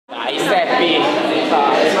Dai, Steppi!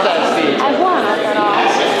 Dai, Steppi! È buona però!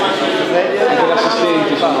 Anche gli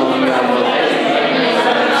assistenti sono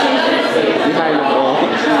dai un po'.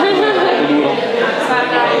 È duro.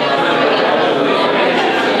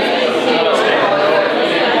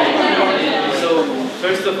 So,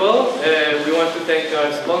 first of all, we want to thank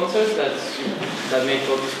our sponsors that make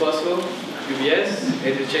all this possible. UBS,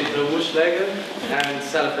 El Centro Buschläger, and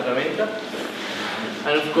Sala Ferramenta.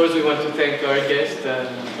 And of course we want to thank our guest,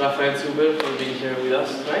 Raphael Zuber, for being here with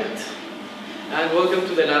us tonight. And welcome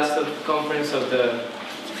to the last conference of the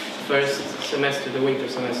first semester, the winter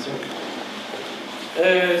semester.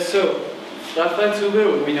 So, Raphael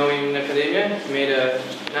Zuber, we know him in academia. He made an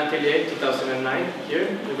atelier in 2009 here,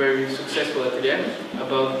 a very successful atelier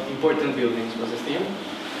about important buildings was the theme.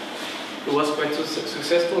 It was quite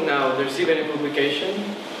successful. Now there's even a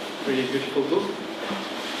publication, really beautiful book.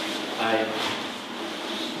 I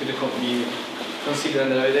consider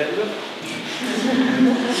andare a vederlo.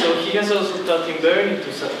 So he has also taught in Bern in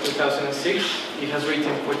 2006. He has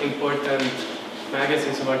written for important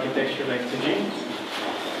magazines of architecture like TG.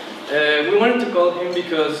 We wanted to call him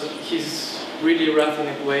because he's really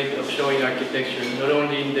raffinate way of showing architecture, not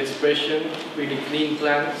only in the expression, really clean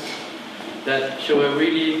plans, that show a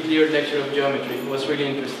really clear lecture of geometry. It was really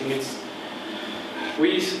interesting.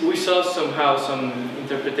 We saw somehow some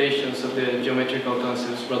interpretations of the geometrical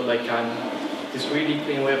concepts brought by Kahn. This really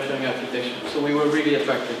clean way of showing architecture. So we were really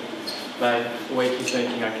attracted by the way he's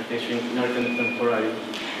making architecture in our contemporary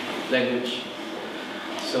language.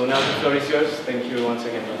 So now the floor is yours. Thank you once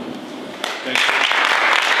again. Thank you.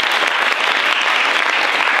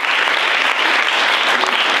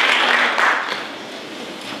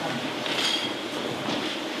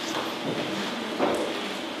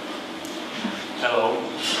 Hello.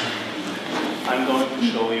 I'm going to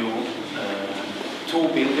show you two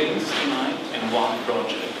buildings tonight and one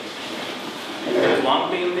project. One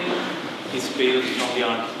building is built from the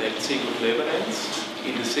architect Sigurd Leverenz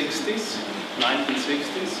in the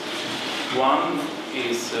 1960s. One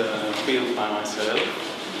is built by myself.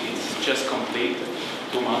 It's just completed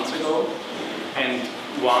 2 months ago. And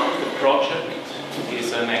one, the project,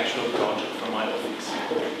 is an actual project from my office.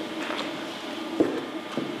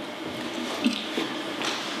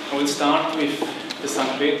 I will start with the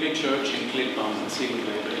St. Petri Church in Klippan, Sigurd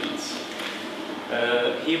Leverenz.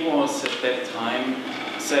 He was at that time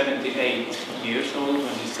 78 years old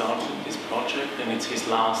when he started this project, and it's his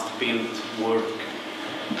last built work.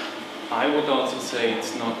 I would also say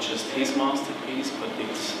it's not just his masterpiece, but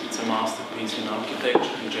it's a masterpiece in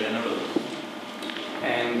architecture in general.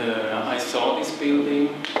 And I saw this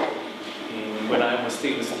building when I was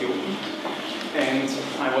still a student, and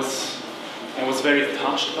I was very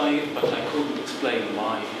touched by it, but I couldn't explain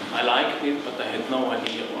why. I liked it, but I had no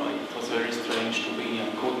idea why. It was very strange to me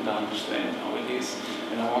and couldn't understand how it is,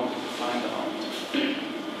 and I wanted to find out.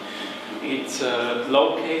 It's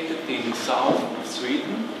located in the south of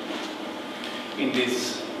Sweden, in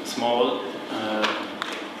this small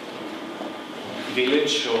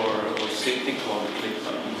village or city called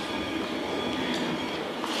Klippan.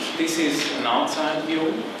 This is an outside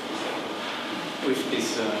view with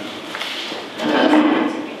this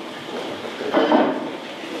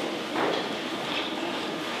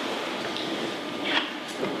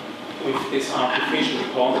artificial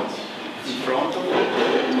pond in front of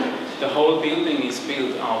it. The whole building is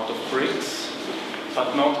built out of bricks,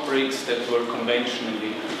 but not bricks that were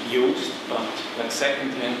conventionally used, but like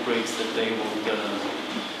second-hand bricks that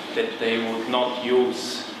they would not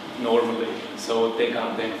use normally. So they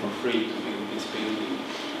got them for free to build this building.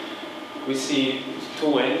 We see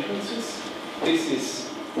two entrances. This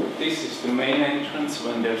is the main entrance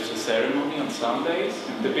when there's a ceremony on Sundays,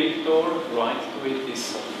 and the big door right to it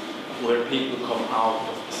is where people come out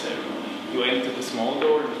of the ceremony. You enter the small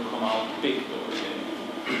door and you come out the big door again.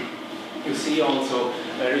 You see also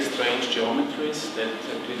very strange geometries that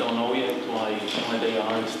we don't know yet why they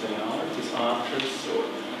are as they are. These arches or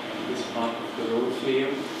this part of the roof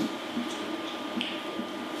here.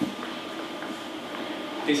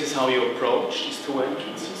 This is how you approach these two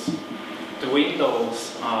entrances. The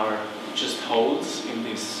windows are just holes in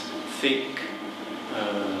this thick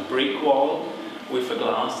brick wall with a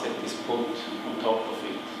glass that is put on top of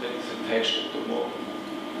it, that is attached to the wall.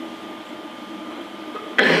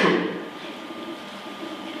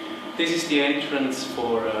 This is the entrance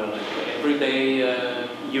for like everyday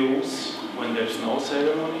use when there's no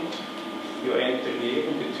ceremony. You enter here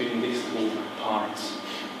in between these two parts.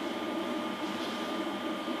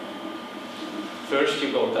 First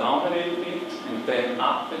you go down a little bit and then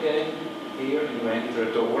up again here, and you enter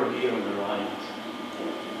a door here on the right.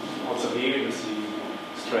 Also here you see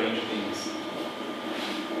strange things.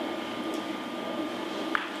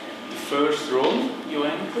 The first room you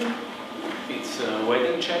enter, it's a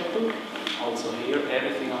wedding chapel. Also here,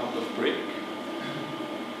 everything out of brick.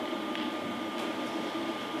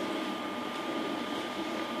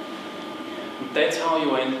 And that's how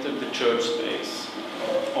you enter the church space,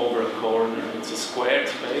 over a corner. It's a squared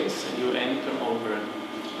space, and you enter over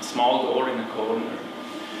a small door in a corner.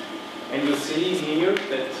 And you see here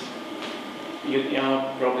that,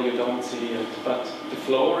 probably you don't see it, but the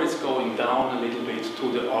floor is going down a little bit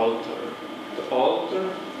to the altar. The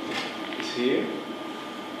altar is here,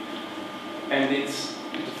 and the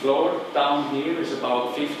floor down here is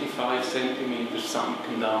about 55 centimeters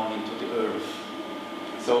sunken down into the earth.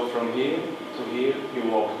 So from here to here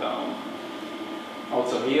you walk down.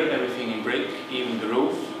 Also here everything in brick, even the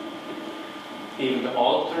roof, even the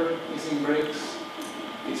altar is in bricks.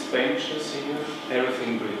 These benches here,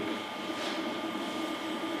 everything brick.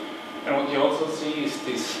 And what you also see is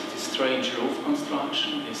this strange roof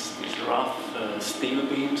construction, these rough steel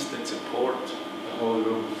beams that support the whole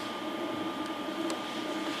roof.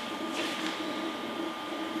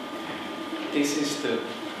 This is the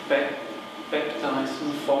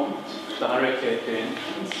baptismal font directly at the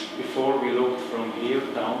entrance. Before we looked from here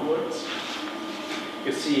downwards.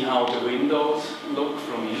 You see how the windows look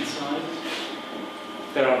from inside.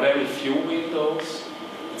 There are very few windows.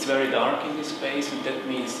 It's very dark in this space, and that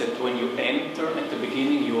means that when you enter at the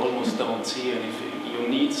beginning you almost don't see anything. You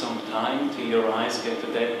need some time till your eyes get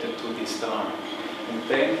adapted to this dark. And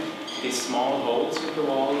then these small holes in the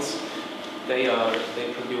walls, they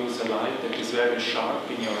produce a light that is very sharp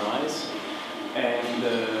in your eyes, and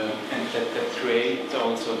that create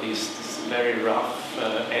also this very rough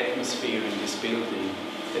atmosphere in this building.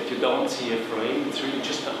 That you don't see a frame, it's really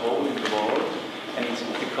just a hole in the wall. And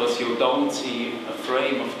because you don't see a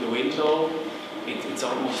frame of the window, it's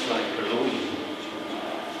almost like a ruin.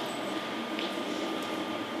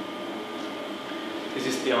 This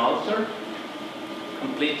is the altar,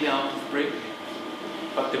 completely out of brick.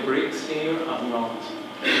 But the bricks here are not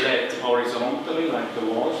laid horizontally, like the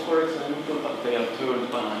walls, for example, but they are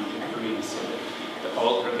turned by 90 degrees, so that the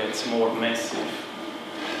altar gets more massive.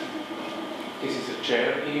 This is a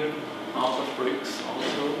chair here, out of bricks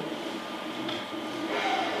also.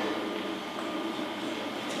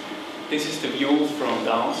 This is the view from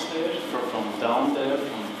downstairs, from down there,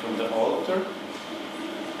 from the altar.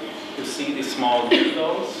 You see these small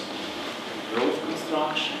windows, roof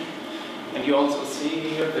construction, and you also see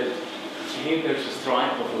here that here there's a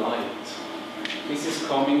stripe of light. This is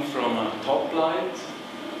coming from a top light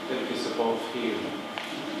that is above here.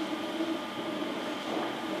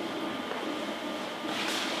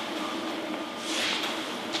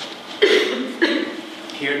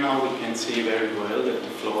 Here now we can see very well that the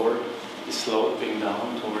floor is sloping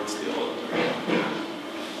down towards the altar.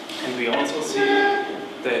 And we also see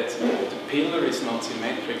that the pillar is not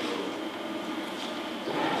symmetrical.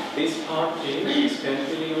 This part here, this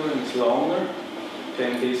cantilever, is longer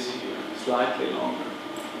than this here, slightly longer.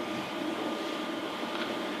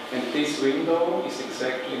 And this window is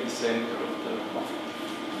exactly in the center of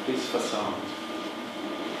this facade.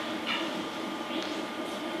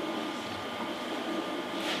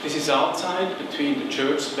 This is outside between the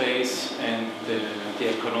church space and the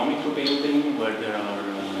economical building, where there are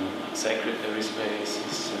secretary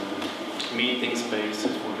spaces, meeting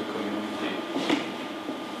spaces for the community.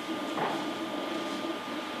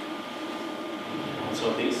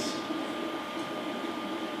 Also this.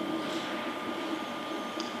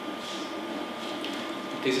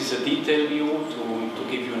 This is a detail view to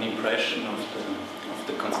give you an impression of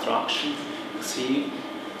the construction. See,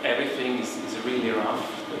 everything is really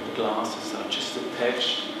rough. The glasses are just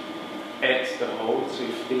attached at the holes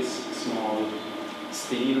with these small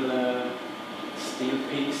steel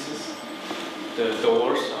pieces. The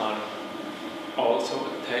doors are also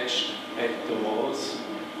attached at the walls.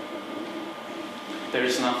 There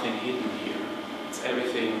is nothing hidden here. It's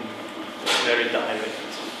everything very direct.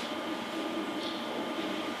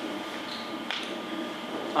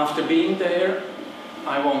 After being there,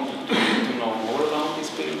 I wanted to know more about this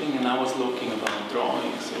building, and I was looking about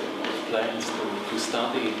drawings or plans to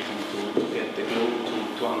study it and to get the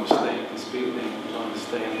clue to understand this building, to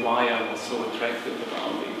understand why I was so attracted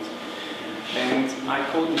about it. And I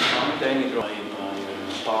couldn't find any drawing by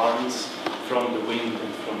barns from the wind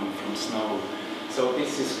and from snow. So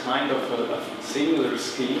this is kind of a similar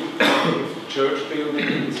scheme. The church building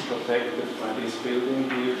is protected by this building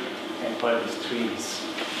here and by these trees.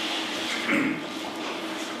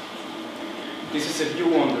 This is a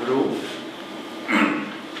view on the roof.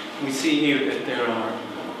 We see here that there are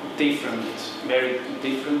very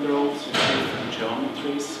different roofs with different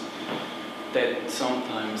geometries that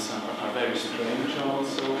sometimes are very strange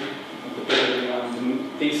also. The building,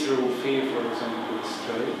 and this roof here, for example, is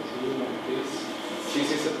straight here like this.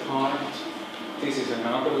 This is a part, this is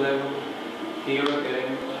another level. Here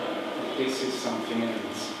again, this is something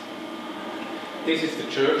else. This is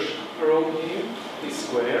the church room here, this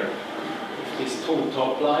square, with these two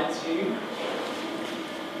top lights here.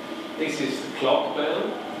 This is the clock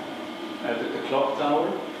bell, the clock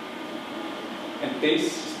tower. And this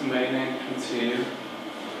is the main entrance here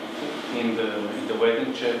in the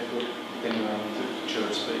wedding chapel. Then you enter the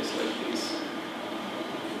church space like this.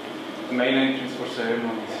 The main entrance for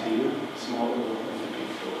ceremony is here, smaller door than the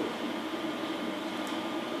big door.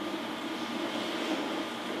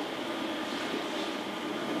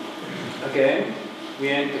 Again, we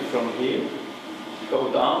enter from here,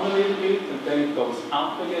 go down a little bit, and then it goes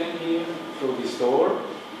up again here through this door,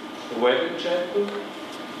 the wedding chapel,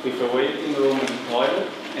 with a waiting room and toilet,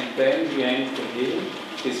 and then we enter here,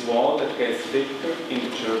 this wall that gets thicker in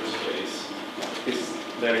the church space. This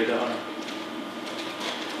very dark.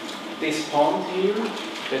 This pond here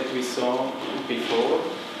that we saw before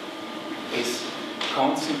is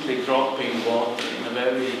constantly dropping water in a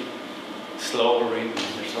very slow rhythm.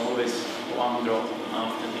 There's always one drop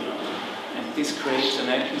after the other. And this creates an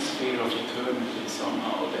atmosphere of eternity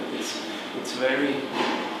somehow, that it's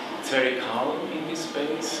very calm in this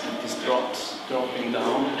space, and these drops dropping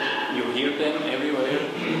down, you hear them everywhere,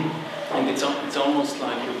 and it's almost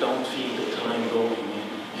like you don't feel the time going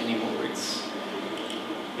anymore.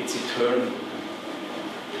 It's eternal.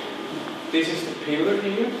 This is the pillar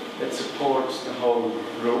here that supports the whole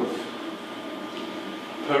roof.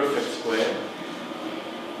 Perfect square.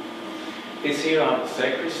 These here are the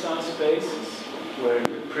sacristy spaces where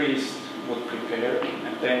the priest would prepare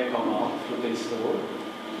and then come out through this door.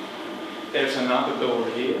 There's another door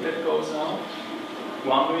here that goes out.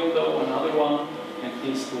 One window, another one, and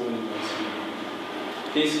these two windows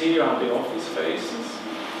here. These here are the office spaces.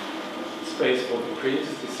 Space for the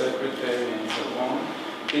priest, the secretary, and so on.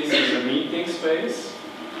 This is a meeting space.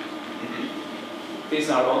 These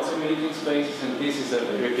are also meeting spaces, and this is a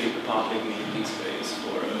very big public meeting space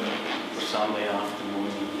for Sunday afternoon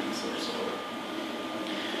meetings or so.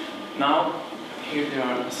 Now, here there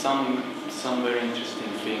are some very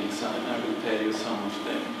interesting things. I will tell you some of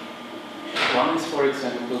them. One is, for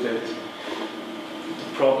example, that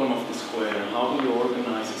the problem of the square. How do you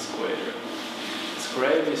organize a square? The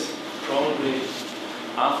square is probably,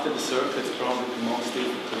 after the circle, it's probably the most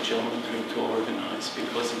difficult geometry to organize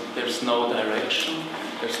because there's no direction,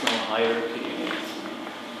 there's no hierarchy in it.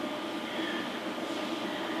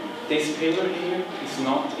 This pillar here is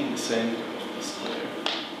not in the center of the square.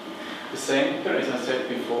 The center, as I said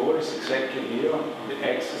before, is exactly here on the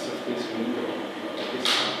axis of this window, this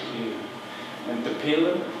part here. And the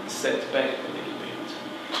pillar is set back a little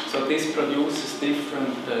bit. So this produces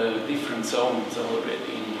different zones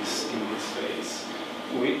already in this space,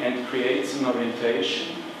 and creates an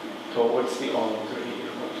orientation towards the altar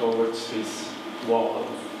here, or towards this wall.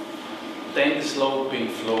 Then the sloping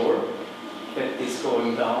floor that is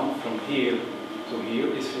going down from here to here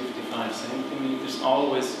is 55 centimeters,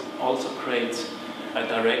 always also creates a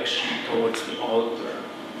direction towards the altar.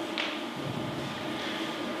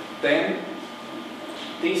 Then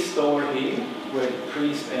this door here, where the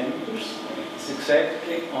priest enters, is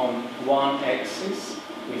exactly on one axis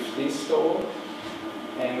with this door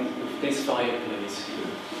and with this fireplace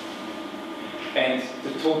here. And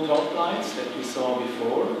the two top lights that we saw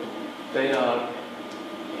before, they are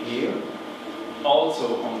here,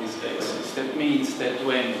 also on this axis. That means that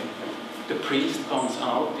when the priest comes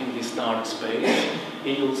out in this dark space,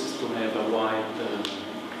 he uses to have a white,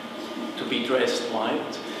 to be dressed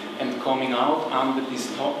white, and coming out under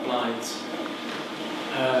these top lights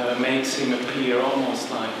makes him appear almost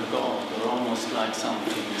like a god, or almost like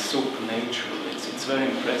something supernatural. It's very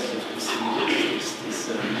impressive to see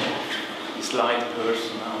this light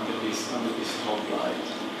person under this top light.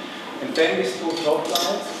 And then these two top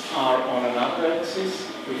lights are on another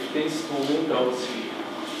axis with these two windows here.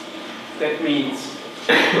 That means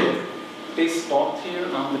this spot here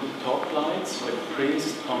under the top lights, where the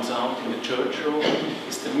priest comes out in the church room,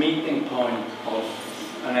 is the meeting point of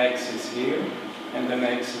an axis here and an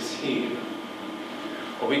axis here.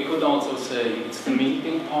 Or we could also say it's the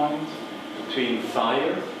meeting point between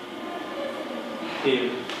fire,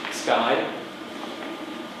 here, sky,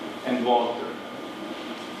 and water,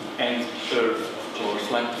 and earth, of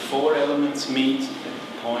course. Like the four elements meet at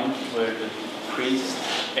the point where the priest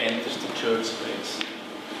enters the church space.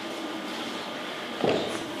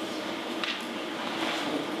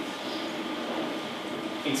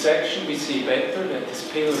 section we see better that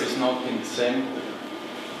this pillar is not in the center.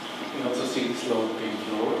 We also see the sloping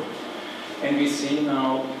floor. And we see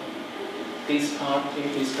now this part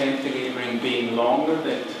here, this cantilevering being longer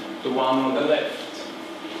than the one on the left.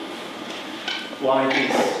 Why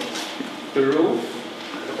this? The roof,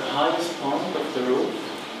 the highest point of the roof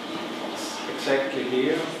is exactly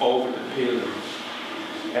here over the pillar.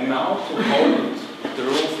 And now to hold the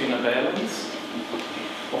roof in a balance,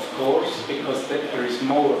 of course, because there is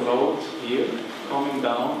more load here coming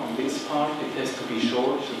down on this part, it has to be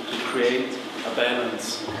shorter to create a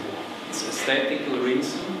balance. It's a statistical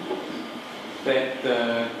reason that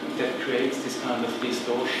that creates this kind of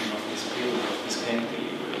distortion of this pillar, of this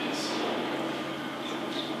cantilevers.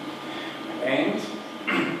 And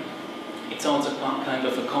it's also kind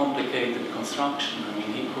of a complicated construction. I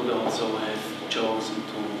mean, he could also have chosen to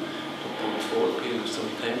put 4 pillars or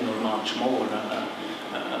 10 or much more,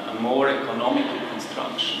 a more economical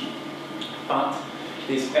construction. But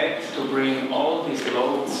this act to bring all these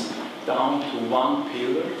loads down to one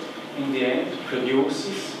pillar, in the end,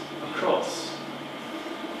 produces a cross.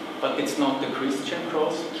 But it's not the Christian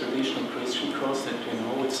cross, the traditional Christian cross that we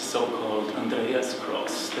know. It's the so-called Andreas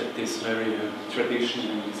cross that is very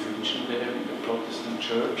traditional in this region there in the Protestant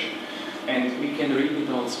church. And we can read it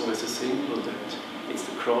also as a symbol that it's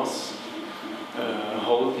the cross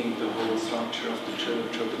holding the whole structure of the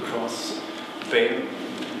church, or the cross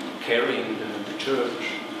carrying the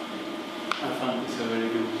church. I find this a very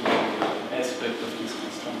beautiful aspect of this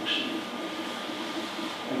construction.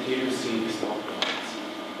 And here you see the stoplights.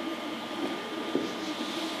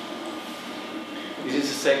 This is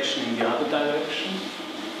a section in the other direction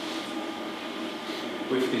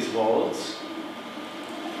with these walls.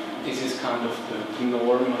 This is kind of the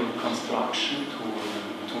normal construction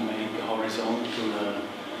to make a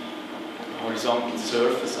horizontal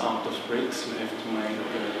surface out of bricks. You have to make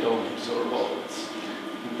domes or walls.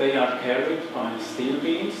 They are carried by steel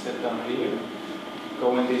beams that are here,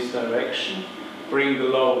 go in this direction, bring the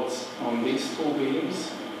loads on these 2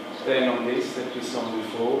 beams, then on this that we saw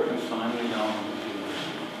before, and finally down on the pillar.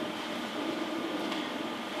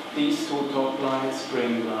 These 2 top lights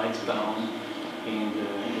bring light down in the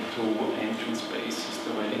 2 entrance spaces,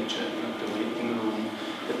 the wedding chapel and the waiting room.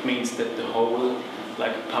 That means that the whole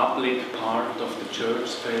public part of the church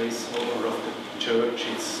space or of the church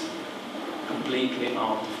is completely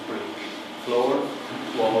out of brick. Floor,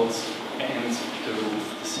 walls, and the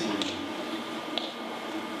roof, the ceiling.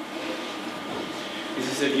 This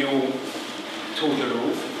is a view to the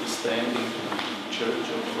roof. If you stand in the church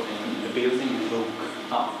or in the building and look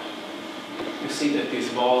up, you see that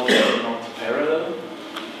these walls are not parallel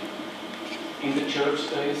in the church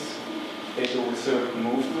space. They do a certain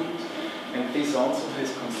movement, and this also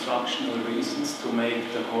has constructional reasons to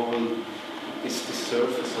make the whole this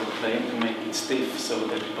surface or plane, to make it stiff, so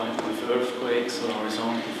that with earthquakes or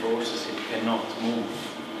horizontal forces it cannot move.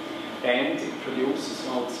 And it produces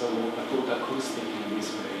also a good acoustic in this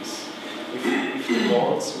space. If the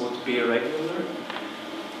walls would be irregular,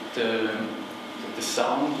 the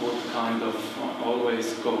sound would kind of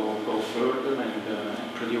always go further and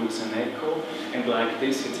produce an echo. And like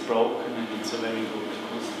this, it's broken, and it's a very good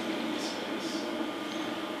acoustic in this space.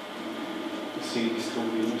 You see these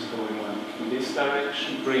 2 beams going in this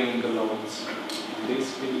direction, bringing the loads on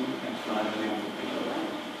this beam, and finally on the pillar.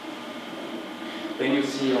 Then you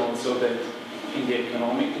see also that in the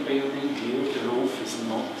economical building here, the roof is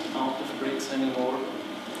not out of bricks anymore.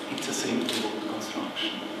 It's a simple wood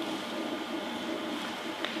construction.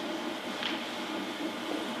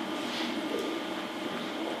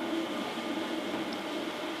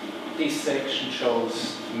 This section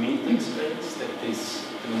shows the meeting space, that is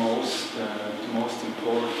the most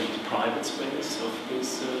important private space of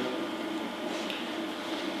these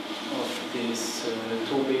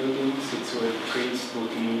 2 buildings. It's where the priest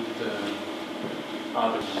would meet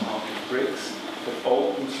other out of bricks, that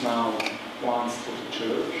opens now once to the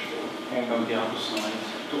church, and on the other side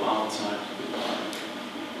to outside the park.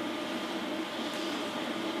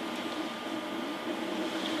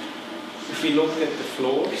 If we look at the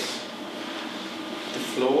floors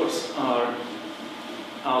are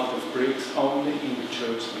out of bricks only in the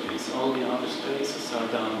church space. All the other spaces are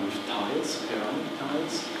done with tiles, ceramic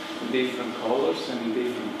tiles, in different colors and in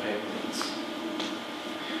different patterns.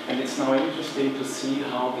 And it's now interesting to see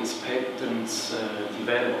how these patterns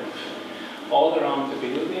develop. All around the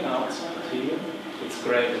building, outside here, it's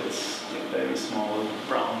gravels, very small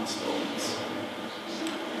brown stones.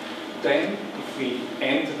 Then, if we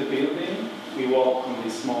enter the building, we walk on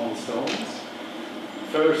these small stones.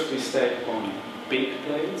 First we step on big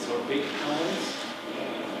plates or big tiles.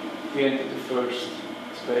 We enter the first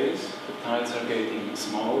space. The tiles are getting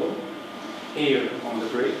smaller. Here on the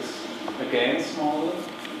bricks, again smaller.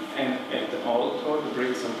 And at the altar, the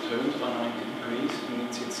bricks are turned by 90 degrees, and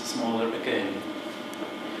it's smaller again.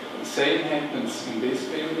 The same happens in this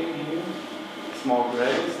building here. Small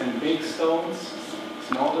gravels and big stones,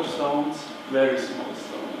 smaller stones, very small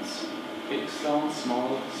stones. Big stones,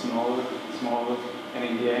 smaller, smaller, smaller. And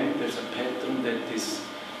in the end, there's a pattern that is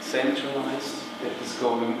centralized, that is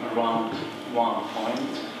going around one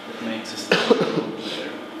point, that makes a stable room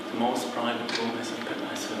there. The most private room has a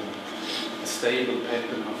stable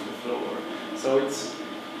pattern of the floor. So it's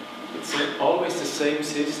always the same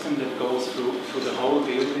system that goes through the whole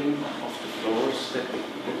building of the floors that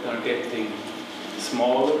are getting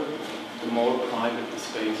smaller, the more private the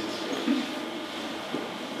spaces get.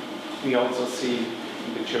 We also see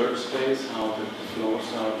in the church space how the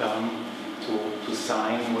floors are done to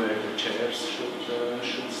sign where the chairs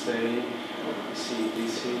should stay. You see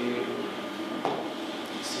this here,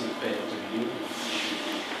 you see a pattern here.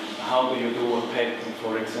 How do you do a pattern,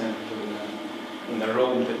 for example, in a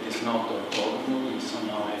room that is not orthogonal? You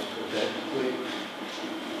somehow have to adapt to it.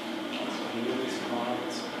 So here is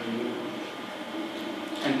cards, here.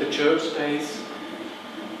 And the church space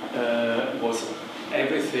was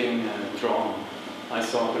everything drawn. I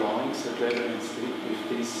saw drawings at Reverend Street with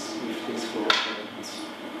these floor patterns,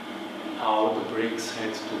 how the bricks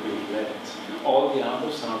had to be laid. All the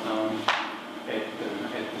others are done at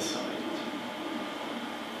the site.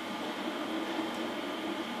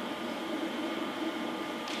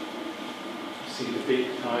 See the big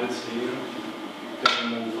tiles here, then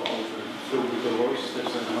move over through the doors,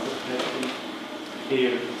 there's another pattern.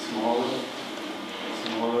 Here, smaller,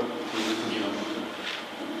 smaller, here is another.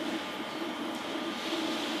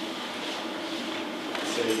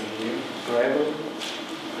 Same here, gravel,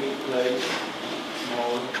 big place,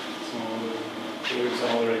 smaller, smaller. Here it's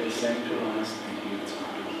already centralized, and here it's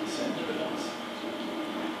completely centralized.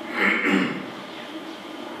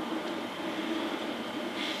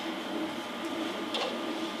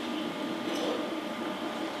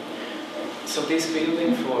 So this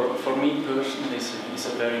building, for me personally, is a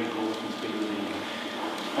very important building.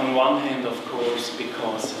 On one hand, of course,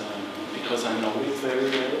 because I know it very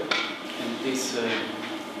well, and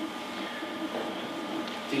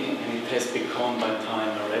and it has become by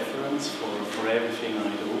time a reference for everything I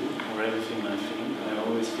do, for everything I think. I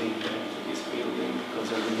always think back to this building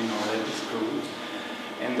because I really know that it's true.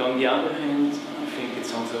 And on the other hand, I think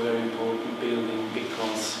it's also a very important building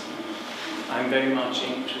because I'm very much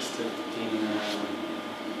interested in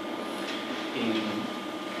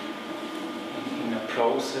a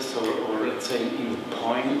process, or let's say in a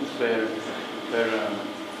point where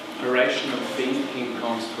a rational thinking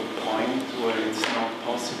comes to a point where it's not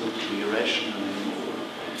possible to be rational anymore,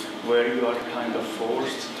 where you are kind of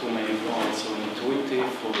forced to make also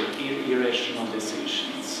intuitive or irrational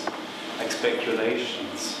decisions, like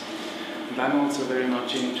speculations. And I'm also very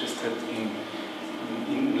much interested in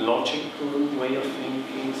logical way of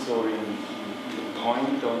thinking, or in the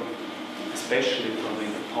point of, especially probably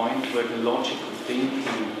the point where the logical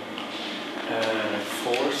thinking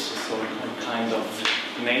forces or kind of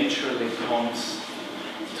naturally comes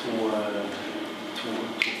to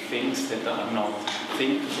things that are not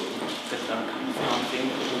thinkable, that are kind of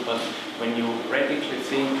unthinkable, but when you radically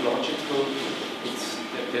think logical,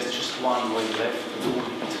 there's just one way left to do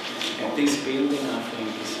it. And this building, I think,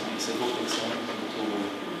 is a good example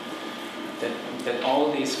that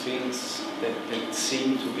all these things that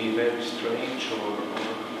seem to be very strange or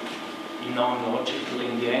non-logical,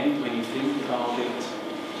 in the end, when you think about it,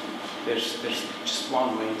 there's just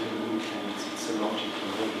one way to do it, and it's a logical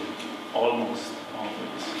way, almost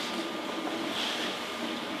always.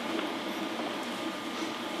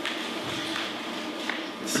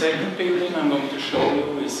 The second building I'm going to show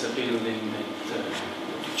you is a building that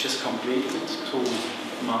just completed 2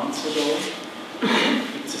 months ago.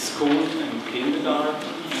 It's a school and kindergarten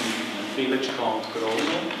in a village called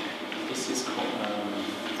Grono. This is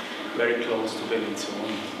very close to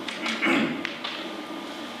Bellinzona.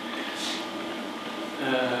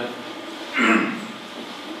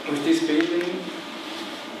 With this building,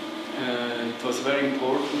 it was very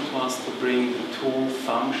important to us to bring the 2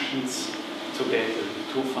 functions together,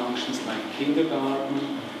 2 functions like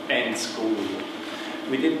kindergarten and school.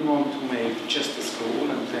 We didn't want to make just a school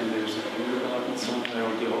and then there's a kindergarten somewhere,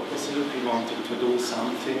 or the opposite. We wanted to do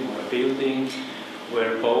something, or a building,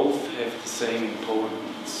 where both have the same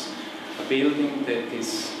importance. A building that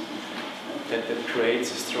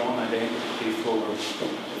creates a strong identity for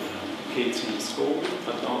kids in the school,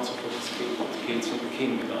 but also for the kids in the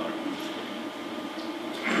kindergarten.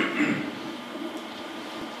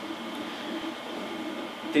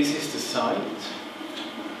 This is the site.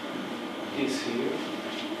 This here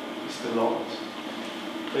is the lot.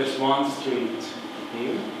 There's one street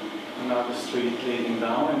here, another street leading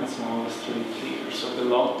down, and a smaller street here. So the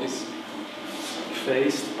lot is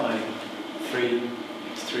faced by 3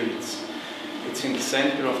 streets. It's in the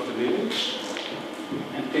center of the village,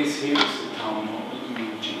 and this here is the town hall, the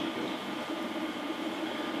municipal.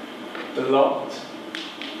 The lot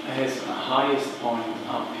has a highest point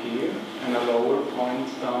up here and a lower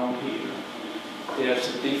point down here.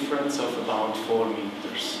 There's a difference of about 4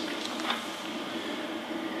 meters.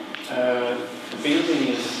 The building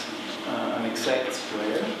is an exact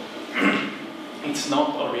square. It's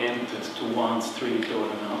not oriented to one street or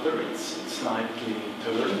another. It's slightly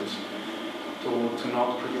turned to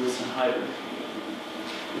not produce a hierarchy.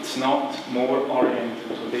 It's not more oriented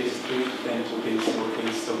to this street than to this or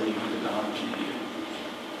this or even the garden here.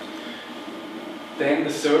 Then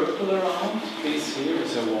the circle around this here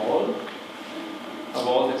is a wall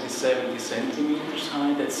that is 70 centimeters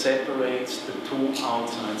high that separates the 2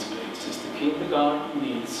 outside spaces. The kindergarten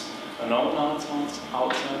needs an own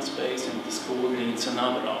outside space and the school needs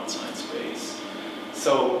another outside space.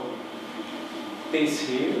 So this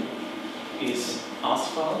here is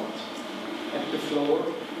asphalt at the floor.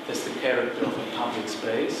 That's the character of a public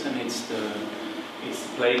space, and it's the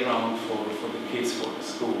playground for the kids for the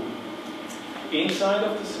school. Inside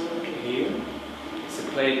of the circle here, it's a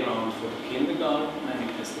playground for the kindergarten, and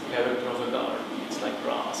it has the character of a garden. It's like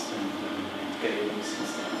grass and gables and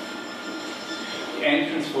stuff. The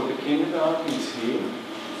entrance for the kindergarten is here.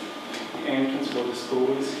 The entrance for the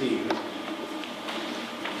school is here.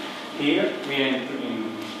 Here we enter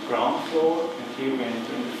in ground floor, and here we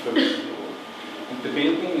enter in the first floor. And the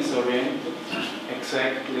building is oriented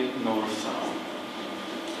exactly north-south,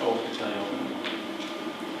 over the diagonal.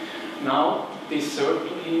 Now, this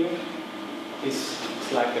circle here is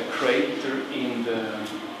like a crater in the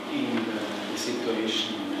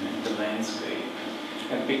situation, in the landscape.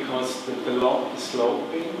 And because the lot is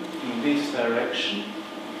sloping in this direction,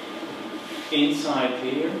 inside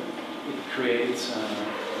here, it creates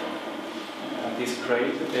this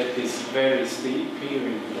crater that is very steep here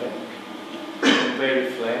in black, and very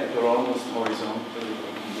flat or almost horizontal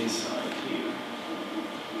on this side here.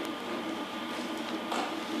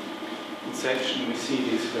 In section we see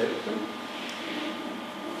this crater.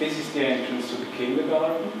 This is the entrance to the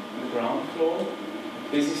kindergarten, the ground floor.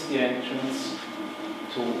 This is the entrance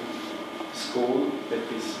to the school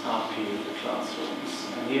that is up here, the classrooms.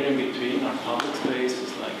 And here in between are public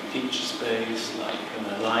spaces like teacher space, like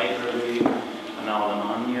a library, an aula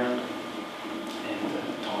magna,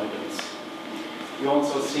 and toilets. You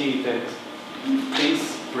also see that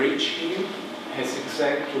this bridge here has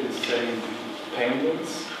exactly the same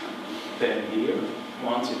pendants than here.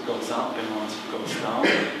 Once it goes up and once it goes down.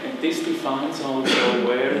 And this defines also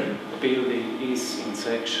where the building is in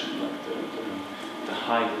section, like the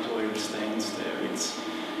height where it stands there. It's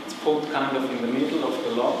put kind of in the middle of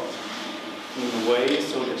the lot in a way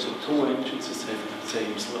so that the 2 entrances have the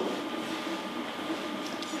same slope.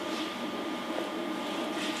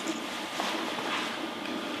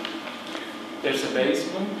 There's a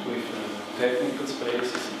basement with technical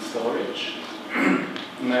spaces and storage.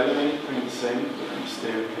 An elevator in the center and a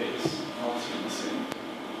staircase also in the center.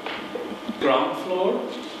 Ground floor.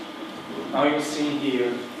 Now you see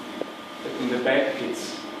here that in the back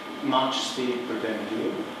it's much steeper than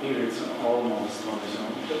here. Here it's almost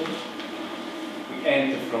horizontal. We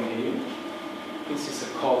enter from here. This is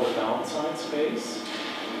a covered outside space.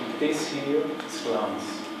 And this here is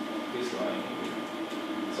glass. This line here.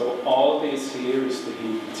 So all this here is the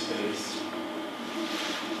heated space.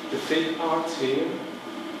 The thick parts here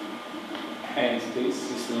and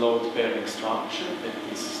this is the load-bearing structure that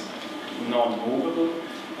is non-movable,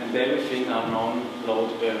 and everything are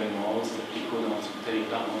non-load-bearing walls that we could also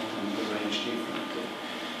take out and arrange differently.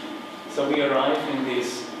 So we arrive in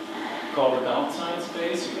this covered outside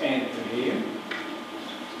space. We enter here,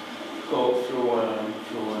 go through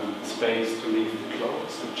a space to leave the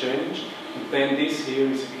clothes to change, and then this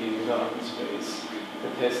here is a kindergarten space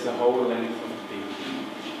that has the whole length of the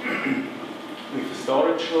building with a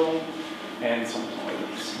storage room and some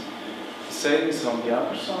toilets. The same is on the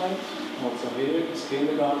other side. Also here is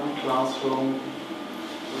kindergarten, classroom,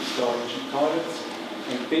 with storage and toilets.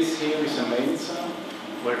 And this here is a mensa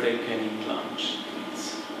where they can eat lunch.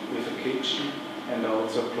 It's with a kitchen and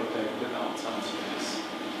also protected outside space.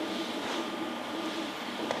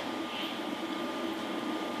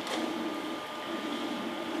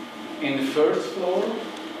 In the first floor,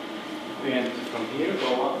 we enter from here,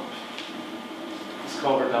 go up. It's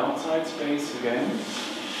covered outside space again.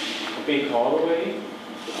 A big hallway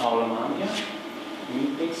aula magna,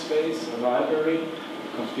 meeting space, a library,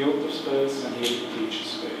 computer space, and here the teacher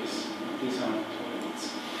space. These are the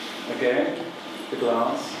toilets. Again, the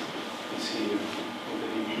glass is here for the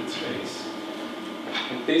heated space.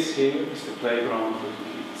 And this here is the playground for the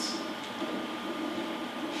kids.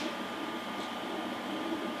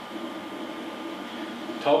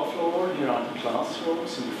 Top floor, here are the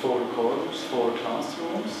classrooms in the four corners, 4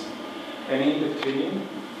 classrooms. And in between,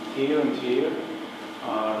 here and here,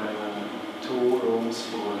 are 2 rooms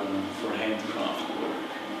for handcraft work.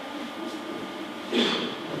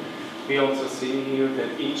 We also see here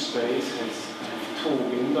that each space has 2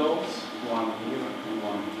 windows, one here and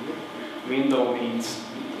one here. Window means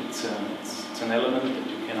it's an element that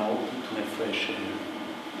you can open to have fresh air.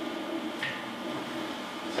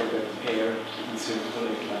 So that air can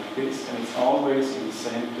circulate like this, and it's always in the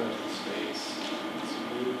center of the space. It's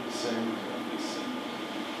here, the center of this center.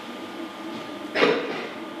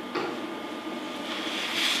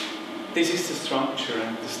 This is the structure,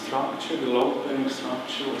 and the structure, the load-bearing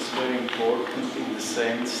structure, was very important in the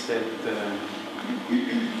sense that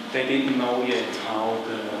they didn't know yet how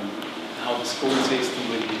the school system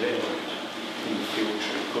will be developed in the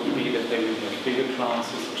future. It could be that they will have bigger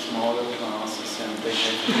classes or smaller classes,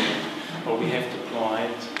 and we have to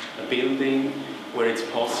provide a building where it's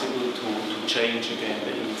possible to change again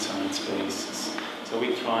the inside spaces. So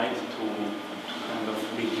we tried to kind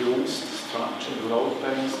of reduce the structure, the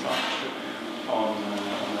load-bearing structure, on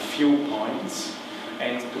a few points,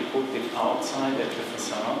 and to put it outside at the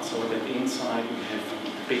facade so that inside we have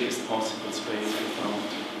the biggest possible space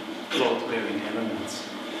without load-bearing elements.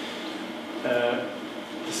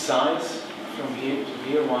 The size from here to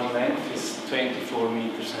here, one length is 24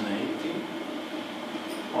 meters and 80,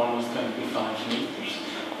 almost 25 meters.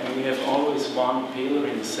 And we have always one pillar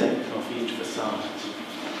in the center of each facade.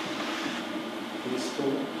 These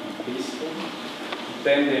two, these two.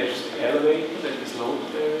 Then there's the elevator that is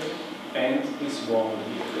load-bearing, and this wall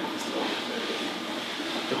here that is load-bearing.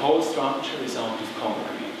 The whole structure is out of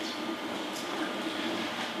concrete.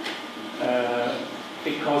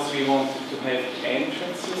 Because we wanted to have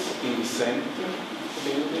entrances in the center of the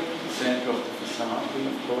building, the center of the facade, we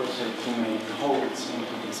of course had to make holes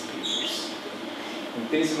into these pillars. And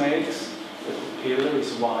this makes that the pillar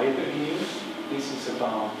is wider here. This is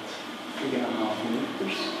about 3.5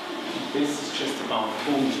 meters. And this is just about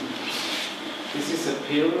 2 meters. This is a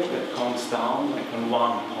pillar that comes down like on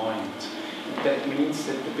one point. And that means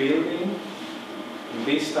that the building in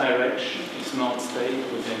this direction is not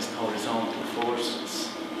stable against horizontal forces.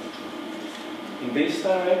 In this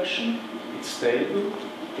direction, it's stable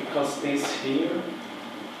because this here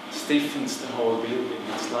stiffens the whole building.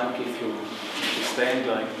 It's like if you stand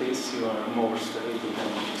like this, you are more stable than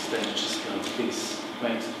if you stand just like this. It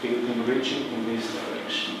makes the building rigid in this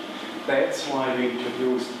direction. That's why we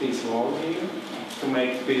introduced this wall here, to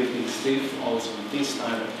make the building stiff also in this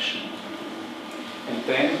direction. And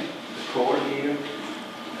then the core here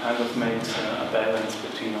kind of makes a balance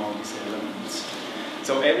between all these elements.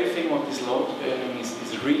 So everything what is load-bearing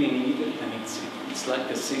is really needed, and it's like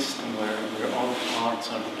a system where all parts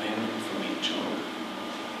are dependent from each other.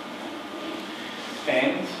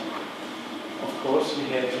 And of course we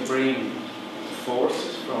had to bring the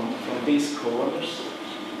forces from these corners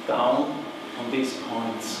down on these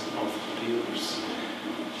points of the pillars.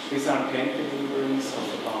 These are cantilevers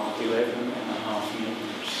of about 11.5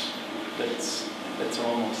 meters. That's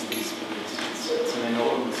almost this place. It's an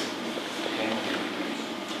enormous cantilever.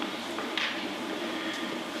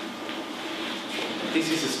 This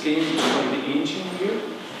is a scheme from the engine here.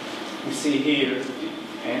 We see here the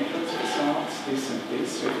entrance facades, this and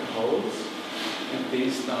this with holes, and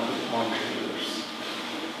these are the point pillars.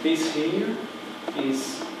 This here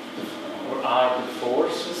are the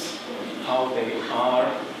forces, how they are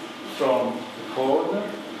from the corner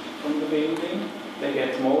from the building. They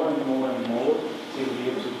get more and more and more till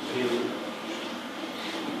here to the pillar.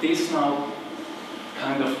 This now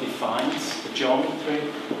kind of defines the geometry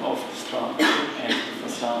of the structure and the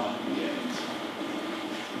facade in the end.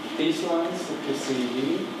 These lines that you see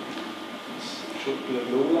here, this should be a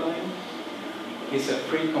blue line, is a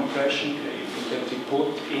pre-compression cable that we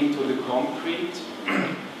put into the concrete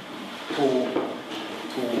to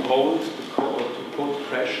hold to put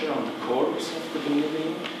pressure on the corners of the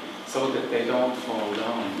building so that they don't fall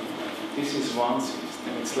down. This is one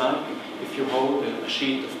system. It's like if you hold a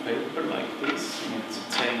sheet of paper like this and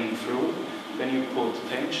it's hanging through, then you put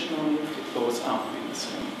tension on it, it goes up in the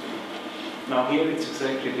center. Now here it's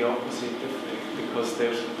exactly the opposite effect, because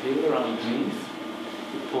there's a pillar underneath.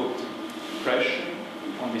 You put pressure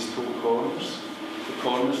on these two corners, the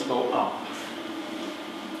corners go up.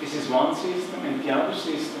 This is one system, and the other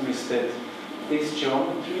system is that this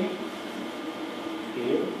geometry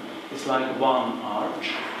here is like one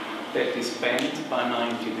arch that is bent by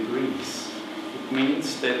 90 degrees. It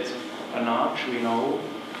means that an arch, we know,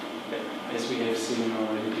 as we have seen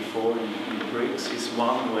already before in the bricks, is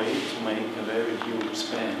one way to make a very huge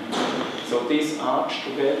span. So this arch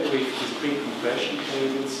together with these pre-compression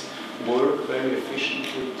cables work very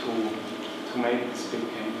efficiently to make this big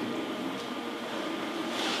cantilever.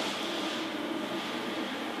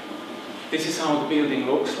 This is how the building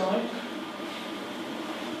looks like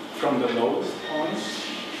from the lowest point.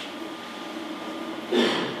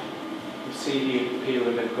 You see here the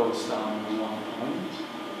pillar that goes down on one point,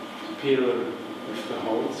 the pillar with the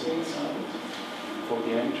holes inside for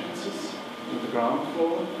the entrances in the ground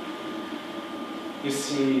floor. You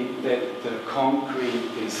see that the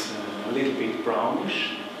concrete is a little bit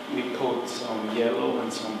brownish. We put some yellow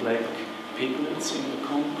and some black pigments in the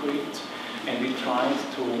concrete, and we tried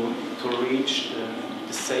to reach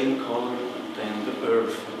the same color than the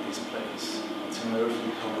earth at this place. It's an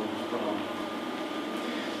earthy color of brown.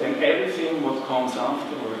 Then everything what comes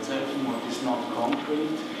afterwards, everything what is not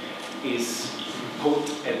concrete, is put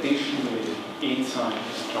additionally inside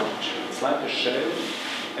the structure. It's like a shell,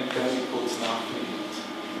 and then we put stuff in it.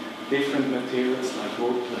 Different materials like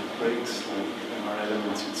wood, like bricks, like there are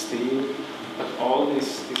elements in steel, but all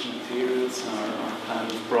these materials are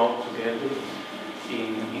kind of brought together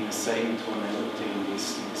in the same tonality, in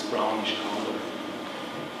this brownish color.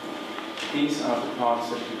 These are the parts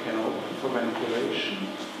that you can open for ventilation.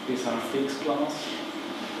 These are fixed glass,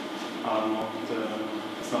 are not,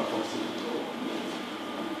 it's not possible to open.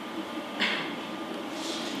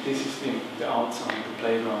 This is the outside, the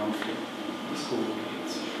playground for the school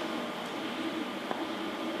kids.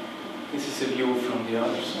 This is a view from the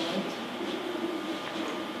other side.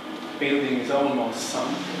 The building is almost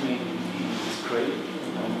sunken in this crater.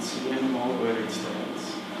 You don't see anymore where it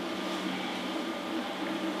stands.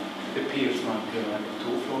 It appears like a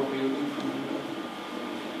two-floor building from here.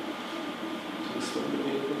 Two-story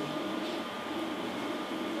building.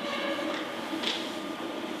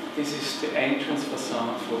 This is the entrance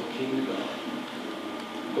facade for the kindergarten.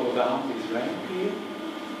 Go down this ramp here.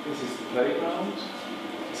 This is the playground,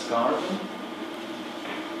 this garden.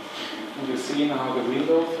 And you see now the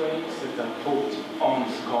window frames that are put on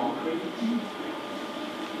the concrete.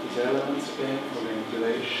 These elements again for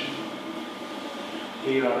ventilation.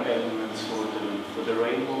 Here are elements for the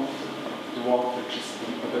rainwater. The water just,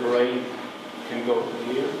 the rain can go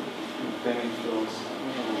here, and then it flows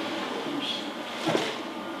down.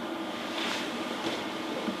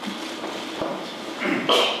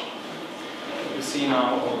 You see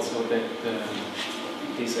now also that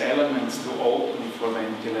these elements to open for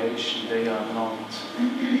ventilation, they are not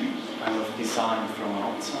kind of designed from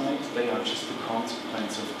outside, they are just a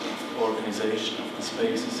consequence of the organization of the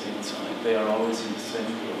spaces inside. They are always in the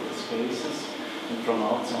center of the spaces, and from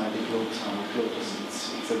outside it looks how it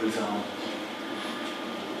looks. It's a result.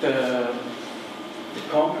 The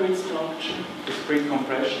concrete structure, this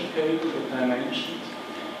pre-compression cable that I mentioned,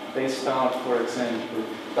 they start, for example,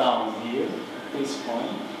 down here at this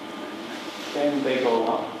point, then they go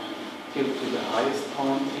up till to the highest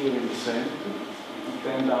point here in the center, and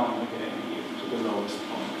then down again here to the lowest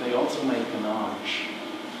point. They also make an arch.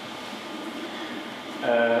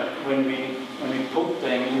 When we put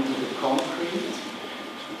them into the concrete,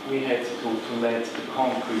 we had to let the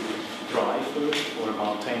concrete dry first for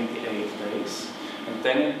about 28 days. And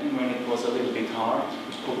then when it was a little bit hard,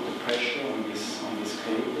 we put the pressure on these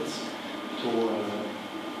cables to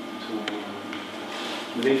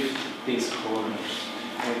lift these corners.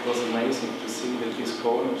 And it was amazing to see that these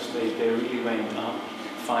corners, they really went up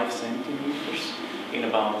 5 centimeters in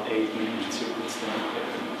about 8 minutes. You could stand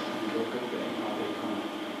there and look at them, how they come.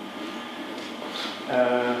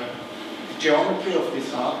 The geometry of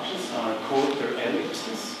these arches are quarter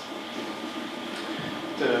ellipses.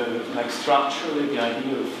 Like structurally, the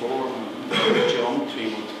ideal form of the geometry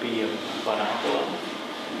would be a parabola.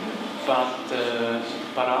 But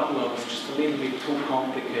parabola was just a little bit too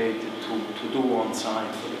complicated to do on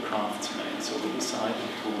site for the craftsmen, so we decided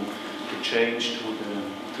to change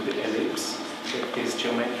to the ellipse. It is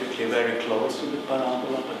geometrically very close to the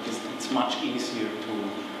parabola, but it's much easier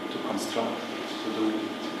to construct it, to do it.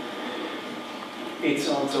 It's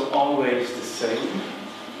also always the same,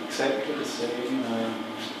 exactly the same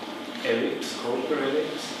ellipse, quarter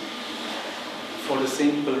ellipse, for the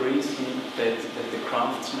simple reason that the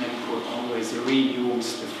craftsmen could always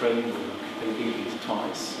reuse the framework. They did it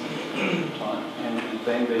twice, and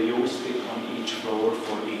then they used it on each floor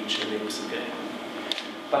for each ellipse again.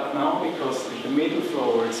 But now, because the middle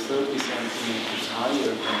floor is 30 centimeters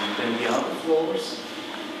higher than the other floors,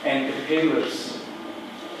 and the pillars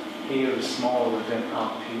here is smaller than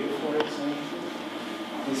up here, for example,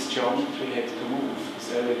 this geometry had to move,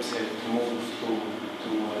 this ellipse had to move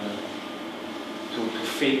to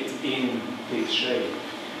fit in this shape.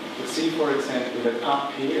 You see, for example, that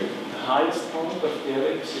up here, the highest point of the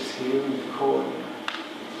ellipse is here in the corner.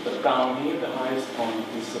 But down here, the highest point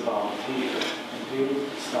is about here. And here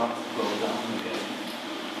it starts to go down again.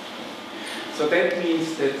 So that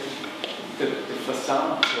means that the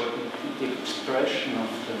facade, or the expression of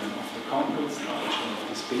the concrete structure of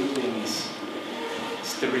this building is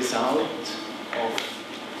the result of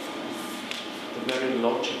the very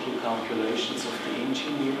logical calculations of the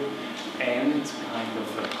engineer and kind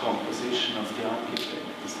of a composition of the architect.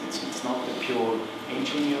 It's not a pure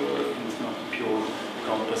engineer work, and it's not a pure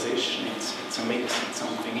composition, it's a mix, it's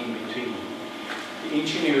something in between. The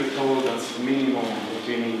engineer told us the minimum that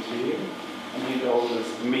we need here, and he told us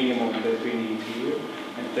the minimum that we need here,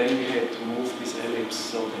 and then we had to move this ellipse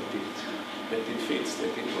so that it fits,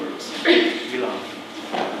 that it works. We love it.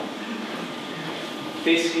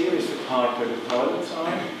 This here is the part where the toilets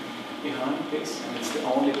are, behind this, and it's the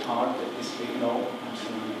only part that is big. No,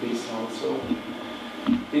 this also.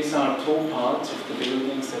 These are two parts of the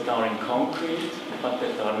buildings that are in concrete, but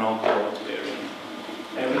that are not load-bearing.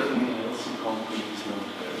 Everything else in concrete is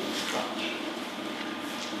load-bearing structure.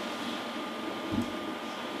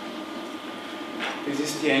 This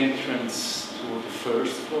is the entrance to the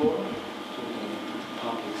first floor, to the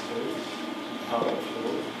public space, public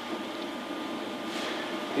floor.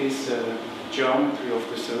 This geometry of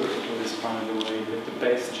the circle is, by the way, the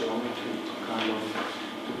best geometry to kind of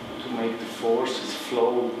to make the forces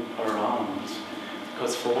flow around,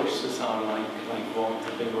 because forces are like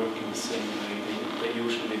water, they work in the same way. They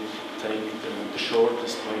usually take the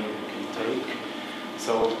shortest way they can take.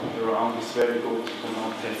 So the round is very good to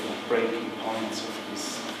not have like breaking points of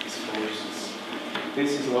these forces.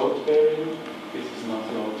 This is load bearing, this is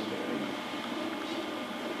not load bearing.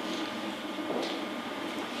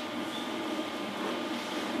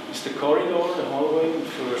 It's the corridor, the hallway, the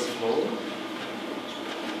first floor.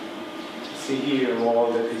 See here a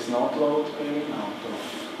wall that is not load bearing, out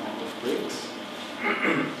of bricks.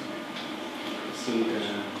 See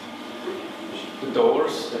the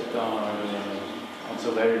doors that are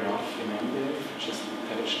also very rough in MDF, just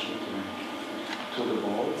attached to the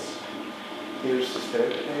walls. Here's the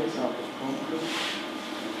staircase out of concrete.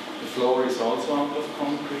 The floor is also out of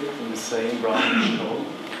concrete in the same brownish tone.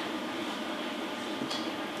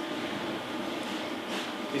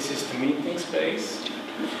 This is the meeting space.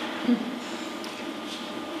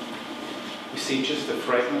 You see just a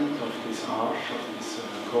fragment of this arch, of this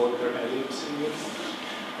quarter ellipse here.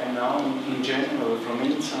 And now, in general, from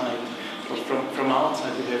inside, from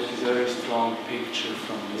outside, you have this very strong picture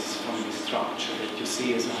from this structure that you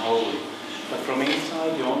see as a whole. But from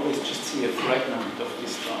inside, you always just see a fragment of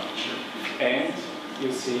this structure, and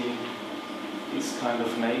you see these kind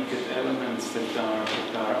of naked elements that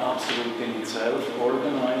are absolute in itself,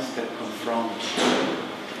 organized, that confront.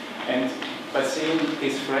 And by seeing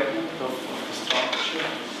this fragment of the structure,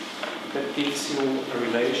 that gives you a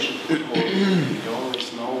relation to the whole. You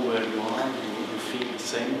always know where you are, you feel the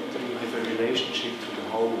center, you have a relationship to the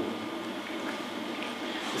whole.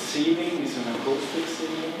 The ceiling is an acoustic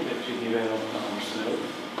ceiling that we developed ourselves.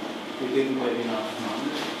 We didn't have enough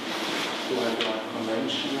money to have like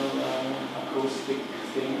conventional acoustic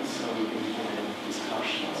things, so we didn't have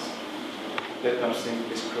discussions that are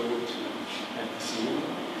simply screwed at the ceiling.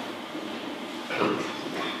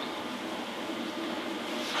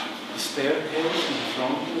 The staircase in the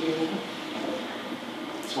front of the room,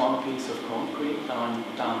 it's one piece of concrete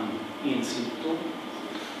done in situ.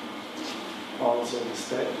 Also the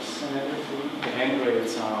steps and everything. The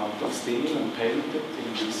handrails are out of steel and painted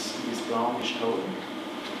in this brownish tone.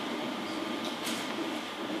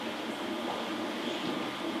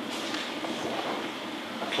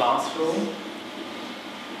 A classroom.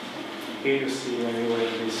 Here you see anyway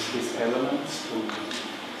these elements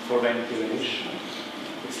for ventilation.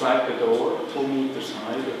 It's like a door, 2 meters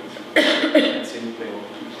high, that simply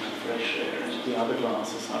open to fresh air. The other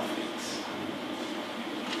glasses are fixed.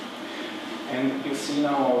 And you see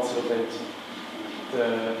now also that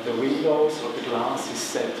the windows or the glass is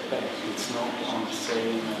set back. It's not on the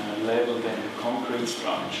same level than the concrete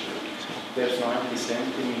structure. There's 90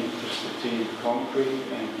 centimeters between the concrete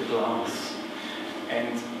and the glass.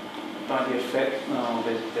 And by the effect now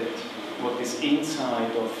that what is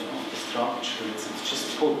inside of the structure, it's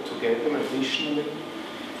just put together additionally.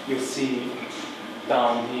 You see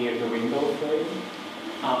down here the window frame.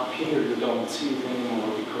 Up here you don't see it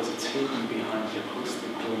anymore because it's hidden behind the acoustic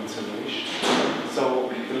insulation.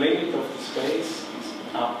 So the limit of the space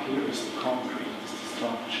up here is the concrete, is the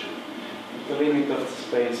structure. The limit of the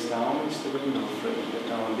space down is the window frame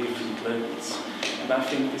that are on different levels. And I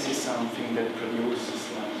think this is something that produces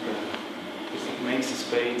it makes the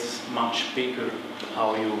space much bigger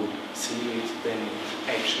how you see it than it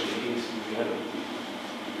actually is in reality.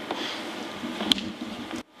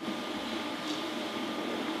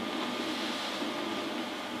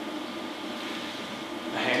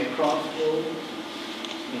 A handcraft wall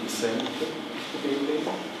in the center of the building.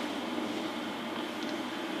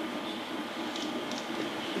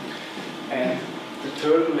 And the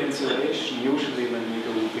thermal insulation, usually when we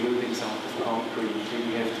do buildings out of concrete,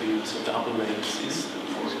 we have to use a double layer system.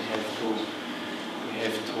 Or we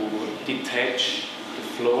have to detach the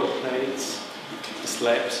floor plates, the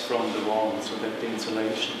slabs from the wall, so that the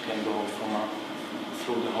insulation can go from up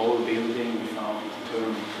through the whole building without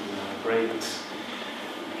turning to breaks.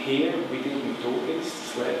 Here we didn't do this. The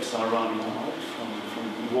slabs are running out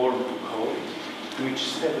from warm to cold. We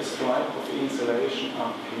just have a stripe of insulation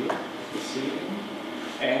up here, the ceiling,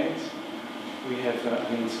 and we have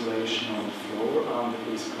an insulation on the floor under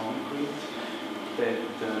this concrete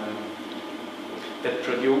that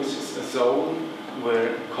produces a zone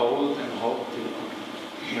where cold and hot,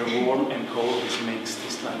 where warm and cold is mixed.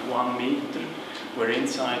 It's like 1 meter, where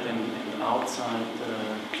inside and outside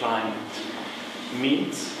climate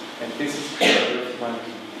meets, and this is covered like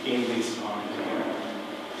in this part here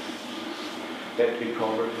that we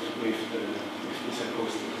covered with these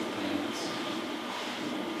acoustical panels.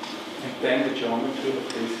 And then the geometry of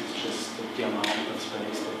this is just the amount of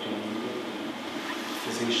space that you need. The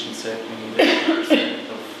physician said we need 80%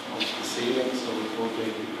 of the ceiling, so we put 80%.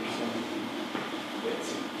 That's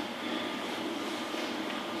it.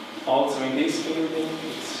 Also in this building,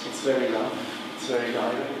 it's very rough. It's very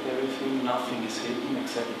direct, everything. Nothing is hidden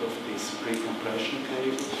except of this pre-compression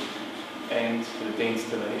cable and the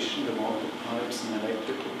installation, the water pipes and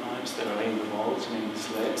electrical pipes that are in the walls and in the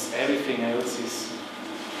slabs. Everything else is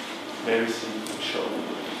very simple shown.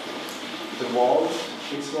 The walls,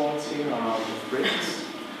 these walls here are out of bricks,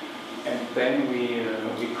 and then we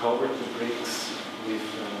covered the bricks with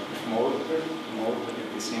mortar. The mortar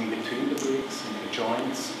that is in between the bricks and the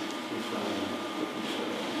joints with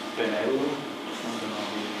benello. I don't know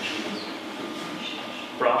how you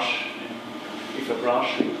should brush. With a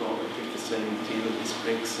brush we cover it with the same material as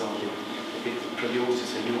bricks, so it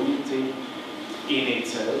produces a unity in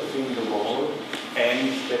itself, in the wall, and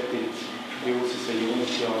that it produces a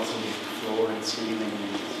unity also with the floor and ceiling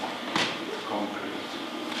and concrete.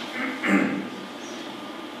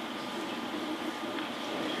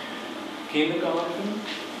 Kindergarten.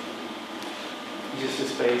 This is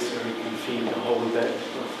a space where you can feel the whole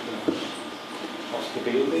depth of the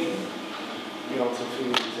building. We also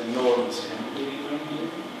feel this enormous cantilever here.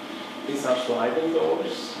 These are sliding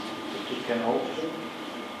doors that you can open.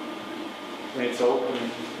 When it's open,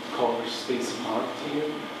 it covers this part here,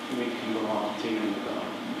 and we can go out here in the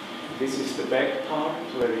garden. This is the back part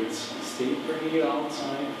where it's steeper here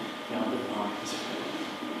outside. The other part is flat.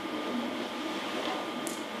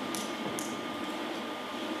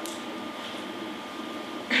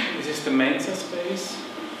 This is the mensa space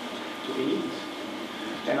to eat.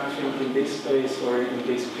 And I think in this space, or in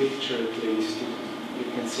this picture at least, you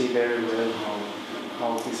can see very well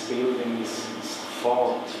how this building is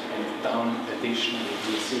thought and done additionally.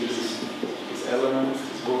 You see these elements,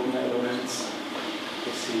 these wooden elements,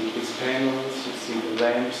 you see these panels, you see the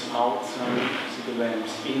lamps outside, you see the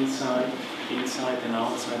lamps inside. Inside and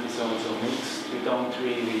outside is also mixed. We don't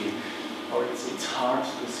really, or it's hard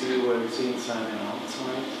to see where it's inside and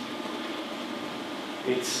outside.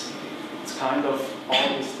 It's kind of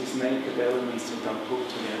all these naked elements that are put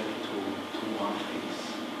together to one piece,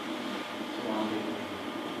 to one building.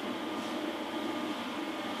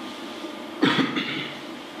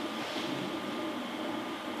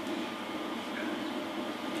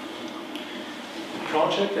 The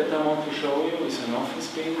project that I want to show you is an office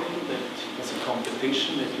building that was a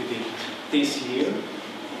competition that we did this year,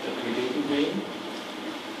 that we didn't win.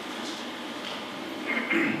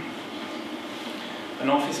 An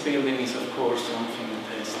office building is, of course, something that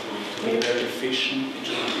has to be very efficient. It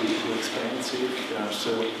shouldn't be too expensive. There are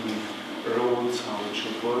certain rules how it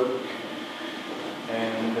should work.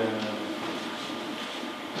 And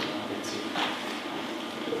that's it.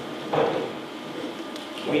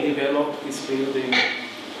 We developed this building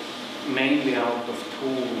mainly out of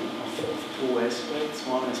two aspects.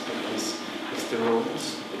 One aspect is the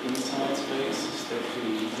rooms, the inside spaces that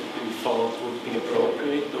we thought would be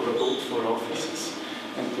appropriate or good for offices.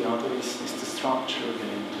 and the other is the structure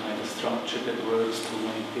again, like a structure that works to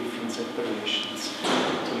make different separations,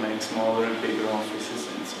 to make smaller and bigger offices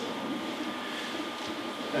and so on.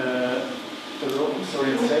 The rooms or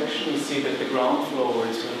in section, you see that the ground floor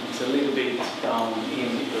is a little bit down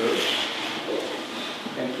in the earth,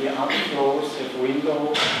 and the other floors have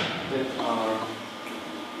windows that are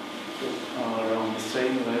on the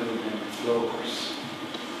same level than the floors.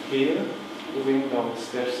 Here, the windows,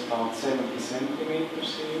 there's about 70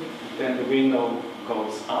 centimeters here, then the window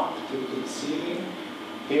goes up to the ceiling.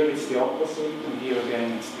 Here it's the opposite, and here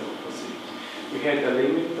again it's the opposite. We had a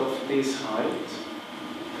limit of this height.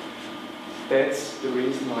 That's the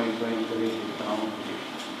reason why it went a little bit down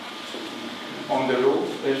here. On the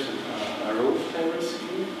roof, there's a roof terrace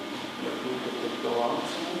here, that people could go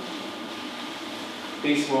outside.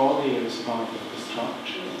 This wall here is part of the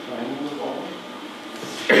structure, the triangular wall.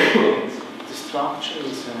 And the structure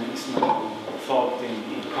is now thought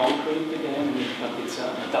in concrete again, but it's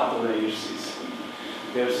a double layer system.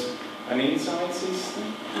 There's an inside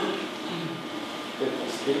system, that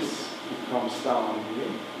is this, it comes down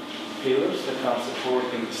here. Pillars that are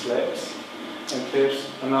supporting the slabs, and there's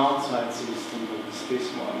an outside system, that is this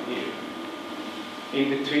one here. In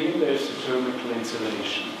between there's a thermal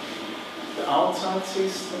insulation. The outside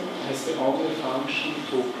system has the only function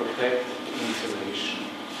to protect the insulation.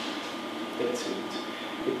 That's it.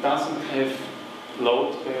 It doesn't have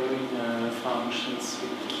load-bearing functions,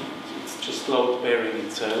 it's just load-bearing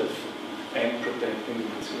itself and protecting the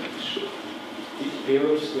insulation. The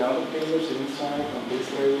pillars, the other pillars inside on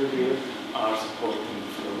this layer here are supporting the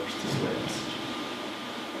floors, the slabs.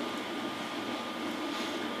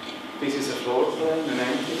 This is a floor plan, an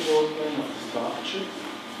empty floor plan of the structure.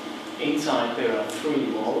 Inside there are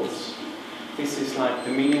 3 walls. This is like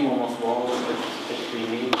the minimum of walls that we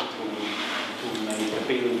need to make a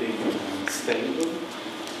building stable.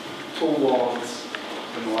 2 walls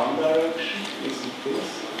in one direction, isn't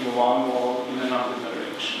this? And 1 wall in another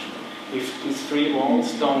direction. If these 3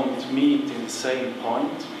 walls don't meet in the same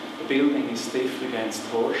point, the building is stiff against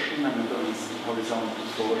torsion and against horizontal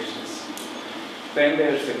forces. Then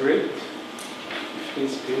there's a grid,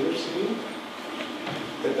 these pillars here,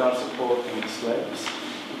 that are supporting the slabs.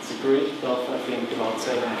 It's a grid of, I think, about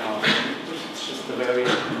 7.5 meters. It's just a very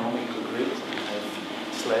economical grid. We have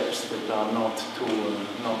slabs that are not too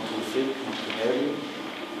thick, not too heavy,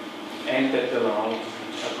 and that allow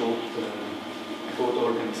a good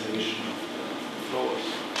organization of the floors.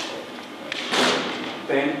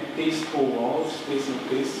 Then these 2 walls, this and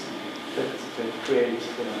this, that create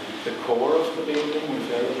the core of the building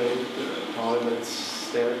with elevator, toilets,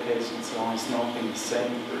 staircase and so on, is not in the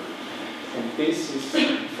center. And this is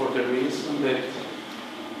for the reason that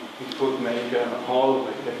we could make a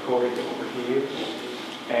hallway, a corridor over here,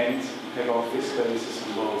 and have office spaces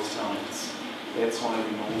on both sides. That's why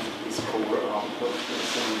we moved this core out of the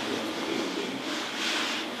center of the building.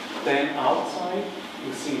 Then outside,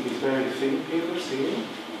 you see these very thin pillars here.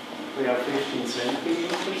 They are 15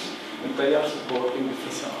 centimeters, and they are supporting the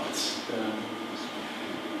facades.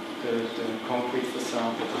 The concrete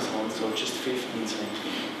facade that is also just 15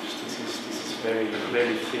 centimeters. This is very,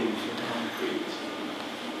 very thin for concrete.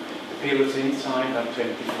 The pillars inside are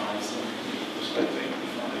 25 centimeters by 25.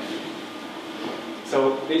 So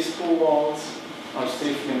these 2 walls are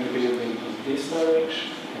stiffening the building in this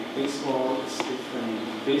direction, and this wall is stiffening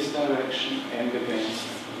in this direction and against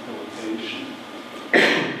the rotation.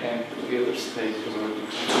 And the pillars take the vertical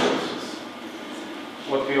forces.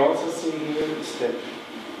 What we also see here is that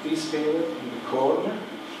this pillar in the corner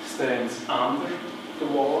stands under the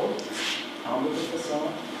wall, under the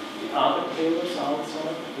facade. The other pillars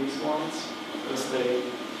outside, these ones, they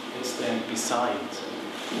stand beside.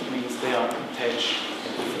 It means they are attached to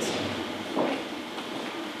the facade.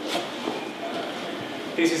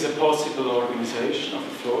 This is a possible organization of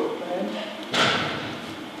the floor plan.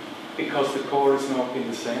 Because the core is not in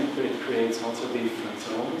the center, it creates also different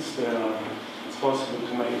zones. It's possible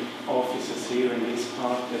to make offices here in this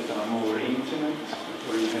part that are more intimate,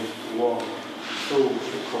 where you have to walk through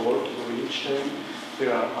the core to reach them.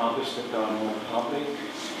 There are others that are more public,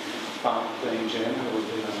 but in general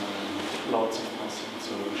there are lots of possible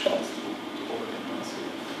solutions to organize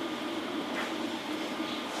it.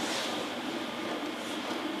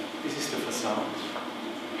 This is the facade.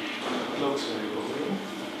 It looks very boring.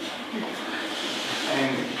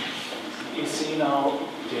 And you see now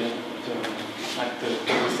the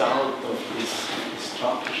result of this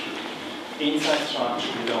structure. Inside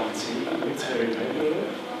structure we don't see, it's very regular.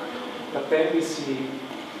 But then we see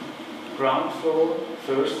ground floor,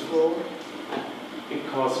 first floor,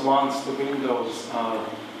 because once the windows are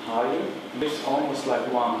higher. There's almost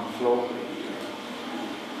like one floor here.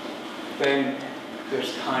 Then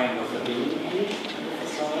there's kind of a beam here on the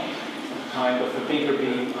facade, kind of a bigger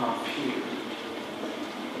beam up here.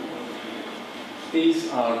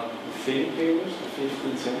 These are thin pillars, the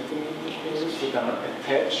 15 centimeter pillars, that are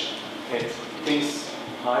attached at this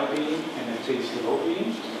high beam and at this low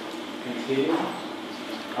beam. And here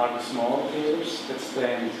are the small pillars that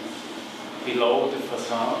stand below the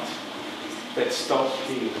facade that stop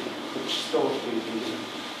here, which stop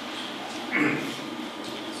here.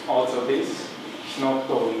 Also this is not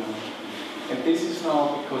going on. And this is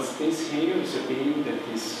now because this here is a beam that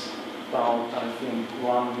is about, I think,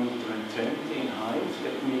 1 meter and 20 in height.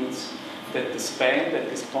 That means that the span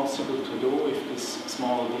that is possible to do with this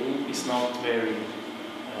small beam is not very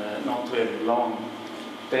long.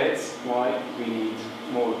 That's why we need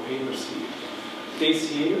more pillars here. This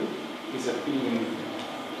here is a beam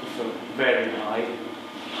with a very high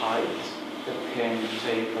height that can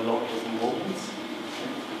take a lot of moments.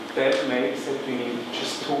 That makes that we need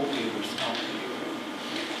just 2 pillars up here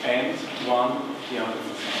and one the other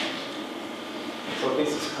facade. So this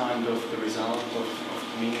is kind of the result of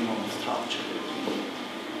the minimum structure that we need.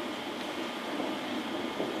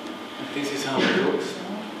 And this is how it looks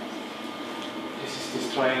now. This is this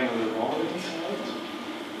triangular wall inside.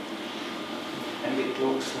 And it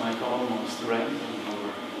looks like almost random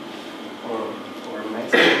or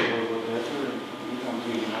messy or whatever. We don't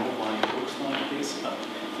really know why it looks like this, but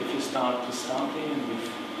if you start to study and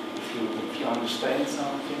if you understand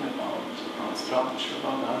something about structure,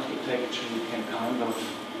 about architecture, you can kind of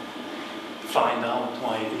find out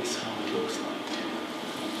why it is how it looks like.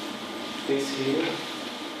 This here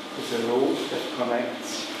is a roof that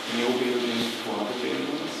connects new buildings to other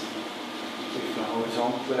buildings, with a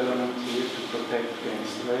horizontal element here to protect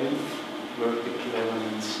against rain, vertical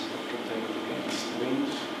elements to protect against wind.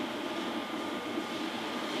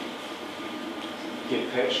 The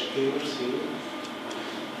attached pillars here,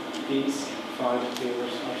 these 5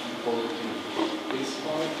 pillars are supporting this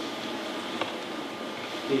part,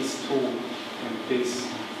 these 2 and this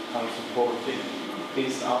are supporting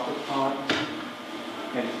this upper part,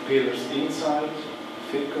 and the pillars inside,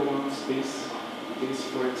 thicker ones, this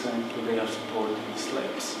for example, they are supporting the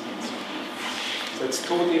slabs inside. So it's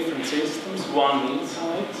 2 different systems, one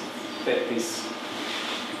inside that is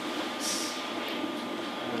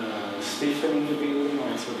stiffening the building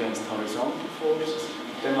also against horizontal forces,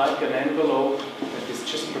 then like an envelope that is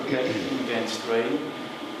just protecting against rain,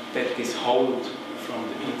 that is held from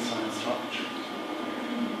the inside structure.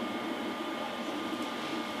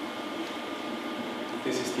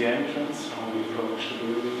 This is the entrance, how we approach the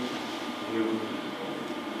building.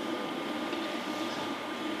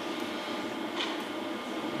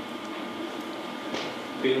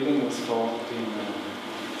 The building was thought in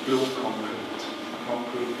blue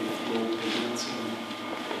concrete with blue pigments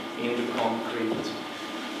in the concrete,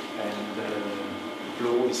 and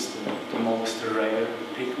blue is the most rare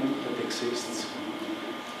pigment that exists.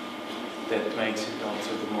 That makes it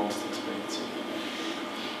also the most expensive.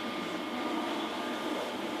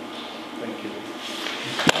 Thank you.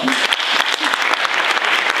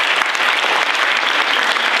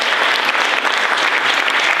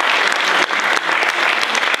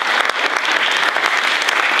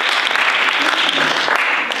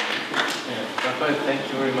 Thank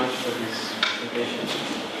you very much for this presentation.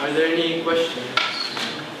 Are there any questions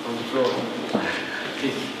on the floor?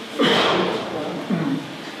 Please.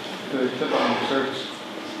 The Clip-on Church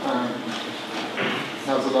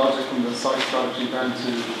has a logic from the site strategy down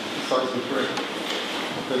to the size of the brick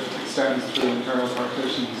that extends through internal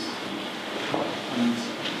partitions. And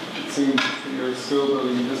it seems that your school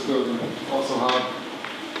building and this building also have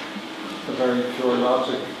a very pure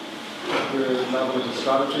logic at the level of the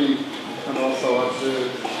strategy, and also at the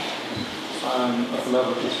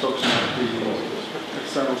level of construction of the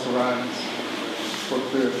external surrounds. But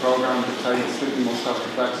the program dictates that you must have a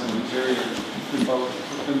flexible interior in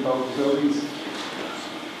both buildings.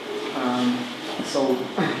 So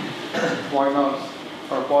why not,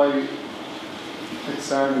 or why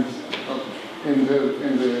extend in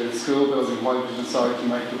the school building? Why did you decide to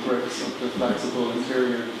make the bricks of the flexible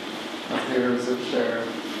interior appear as if they're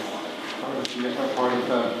part of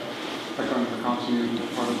that? They're going to continue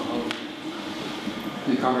part of the whole.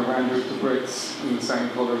 You kind of rendered the bricks in the same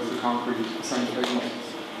colour as the concrete, the same pigment.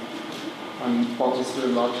 And what was the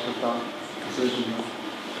logic of that decision?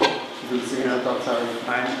 Because it seems that that's how.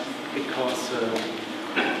 Because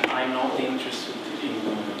I'm not interested in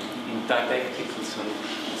didactical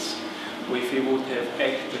solutions. If we would have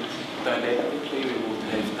acted didactically, we would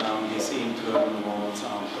have done these internal walls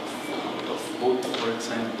out of wood, for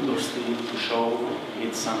example, or steel to show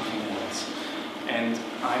it's something else. And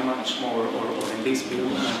I'm much more, or in this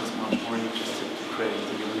building, I was much more interested to create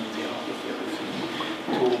the unity out of everything.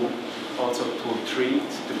 Also to treat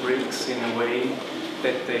the bricks in a way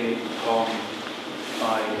that they come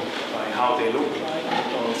by how they look like,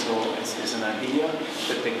 but also as an idea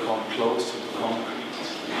that they come close to the concrete.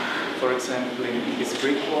 For example, in these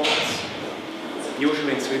brick walls,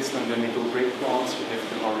 usually in Switzerland when we do brick walls, we have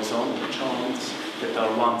the horizontal joints that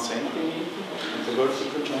are 1 centimeter, and the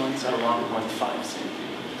vertical joints are 1.5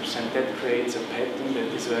 centimeters, and that creates a pattern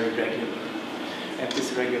that is very regular. And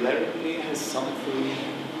this regularity has something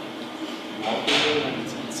modular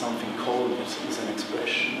and something cold is an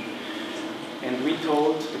expression. And we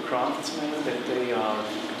told the craftsmen that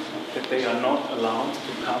they are not allowed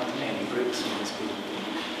to cut any bricks in this building.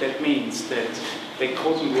 That means that they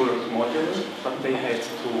couldn't work modular, but they had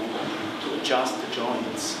to adjust the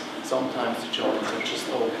joints. Sometimes the joints are just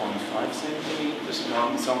 0.5 centimeters,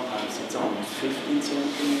 sometimes it's almost 15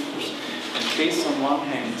 centimeters. And this, on one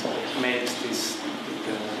hand, makes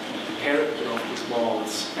the character of these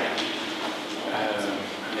walls,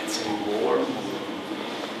 let's say, warm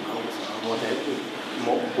or whatever,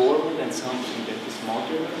 warmer than something that is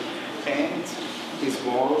modular. And these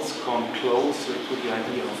walls come closer to the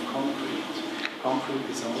idea of concrete. Concrete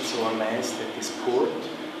is also a mass that is poured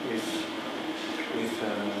with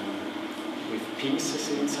pieces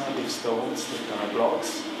inside, with stones that are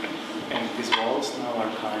blocks. And these walls now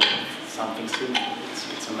are kind of something similar.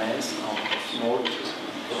 It's a mass out of mortar and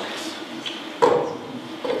blocks.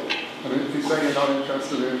 And if you say you're not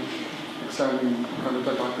interested in extending kind of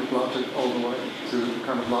didactic logic all the way to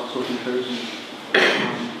kind of logical conclusion,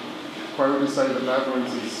 where would you say that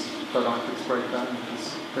Leverance's didactics break down?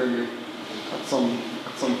 Because clearly, at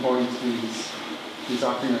some point, he's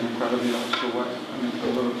acting in an incredibly logical way, and at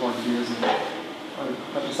another point he isn't.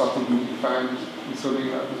 I just thought something you found in studying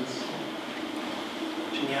Leverance.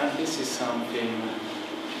 Yeah, this is something.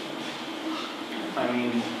 I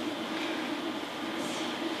mean,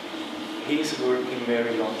 he's working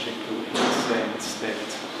very logically in the sense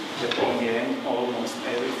that in the end almost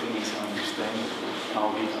everything is understandable,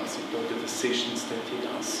 how he does it, or the decisions that he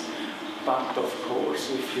does. But of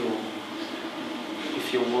course, if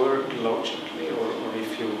you work logically or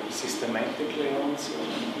if you systematically also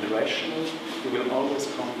and rationally, you will always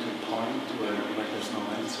come to a point where there's no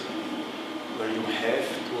answer, where you have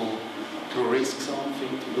to risk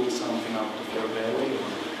something, to do something out of your belly,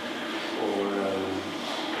 or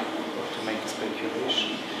to make a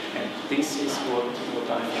speculation. And this is what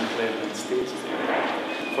I think Leverance did.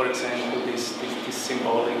 For example, this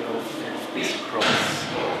symbolic of this cross.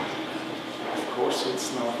 Of course, it's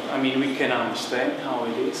not. I mean, we can understand how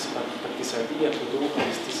it is, but this idea to do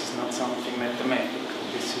this is not something mathematical.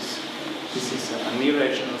 This is an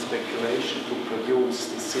irrational speculation to produce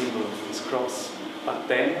this symbol of this cross. But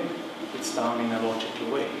then it's done in a logical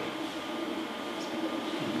way.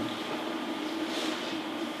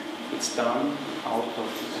 It's done out of the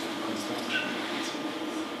construction,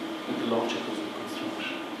 in the logic of the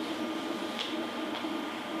construction.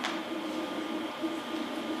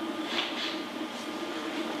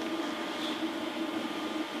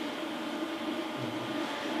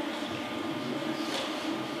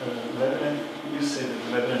 You say that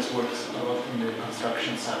Leverance works a lot in the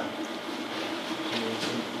construction side. You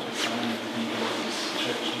also design this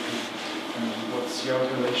church. What's your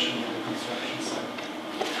relation with the construction side?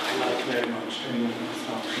 I like very much doing the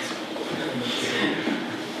construction side.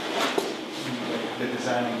 The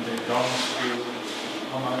designing the drawings field,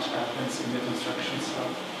 how much happens in the construction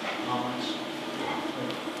side? How much?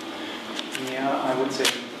 Yeah, I would say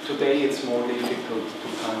today it's more difficult to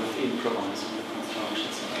kind of improvise on the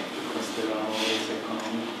construction side because there are always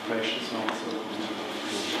economic pressures also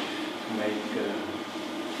to make, you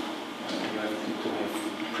have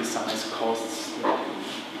precise costs.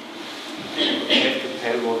 You have to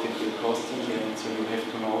tell what it will cost in the end, so you have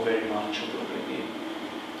to know very much already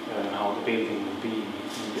how the building will be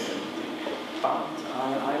in the end. But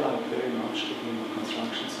I like very much to be in the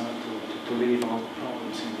construction side to leave out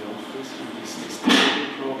problems in the office, and these technical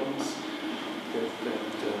problems, the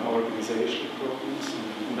organizational problems,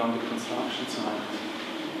 and on the construction side,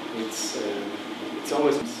 it's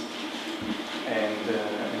always and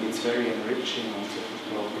it's very enriching also to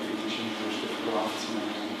talk with engineers, with craftsmen,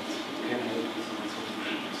 and it can help us in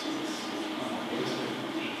solutions.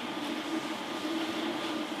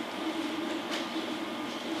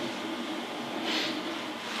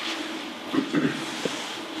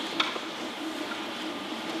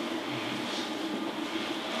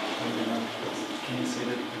 Can you say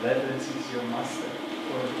that Leverance is your master?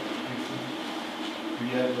 Or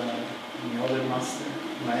you have any other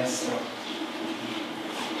maestro?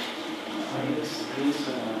 He's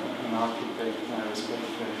an architect I respect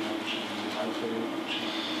very much and like very much.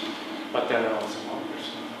 But there are also others.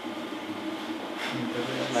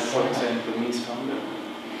 Like for example, Mies van der.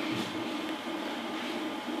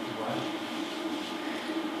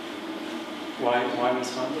 Why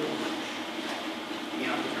Mies van der?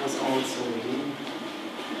 Yeah, because also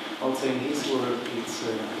in his work, his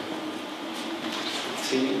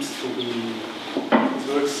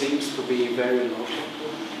work seems to be very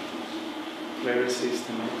logical, very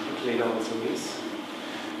systematic. It also is,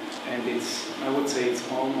 and I would say it's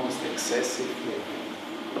almost excessively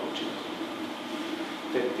logical.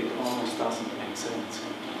 That it almost doesn't make sense.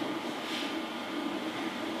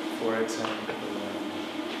 For example,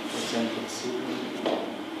 Zuber,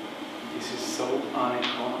 this is so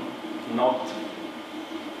uneconomical, not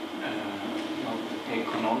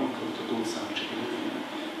economical to do such a building,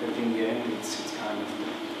 that in the end it's kind of the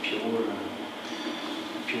pure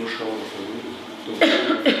show of a will, to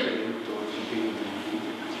create or to build.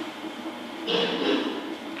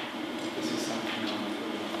 This is something I like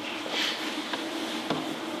very much.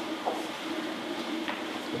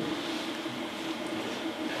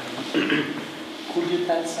 Could you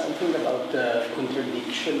tell something about the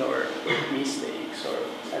contradiction or mistakes or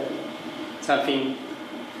something?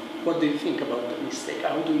 What do you think about the mistake?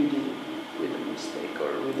 How do you deal with the mistake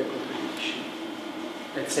or with the contradiction?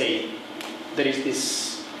 Let's say there is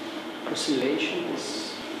this oscillation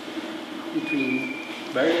between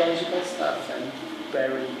very logical stuff and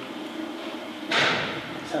very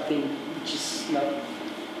something which is not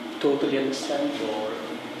totally understandable, or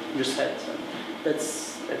you said something.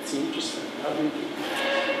 That's interesting.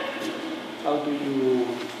 How do you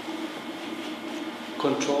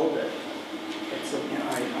control that? I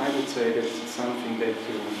would say that it's something that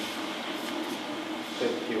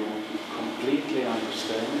you completely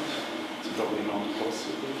understand. It's probably not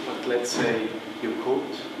possible, but let's say you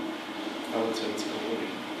could. I would say it's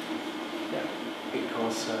boring. Yeah.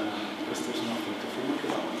 Because there's nothing to think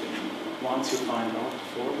about it. Once you find out the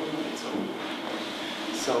formula, it's over.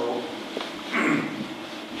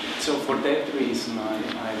 So for that reason,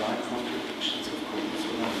 I like contradictions, of course.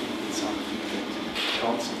 And I think it's something that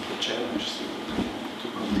constantly challenges you to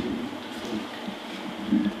continue to think.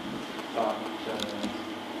 But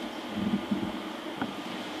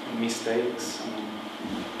mistakes,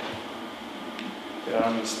 there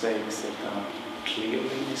are mistakes that are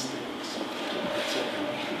clearly mistakes.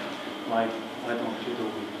 Why don't you do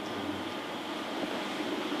it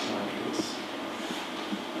like this?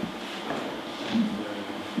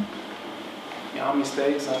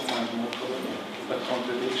 Mistakes I find more problematic, but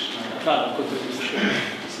contradiction.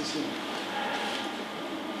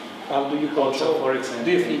 How do you control? Also, for example,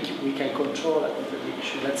 do you think we can control a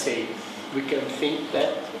contradiction? Let's say we can think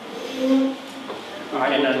that, we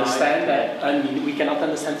can understand that. I mean, we cannot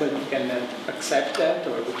understand, but we can accept that,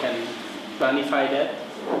 or we can planify that.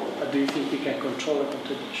 But do you think we can control a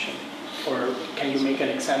contradiction, or can you make an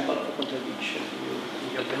example of a contradiction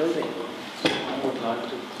in your building? I would like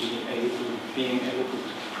to being able to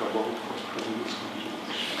provoke or produce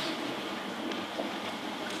contradictions.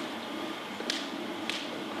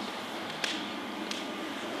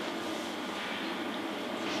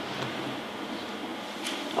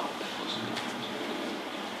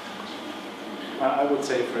 I would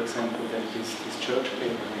say, for example, that this church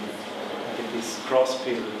pillar, that this cross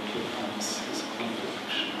pillar is a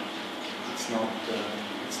contradiction.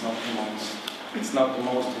 It's not the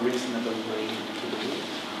most reasonable way to do it.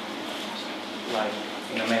 Like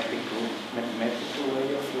in a mathematical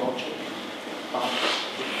way of logic, but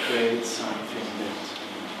it creates something that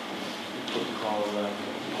you could call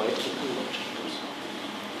poetical logic or something.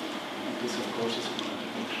 And this, of course, is a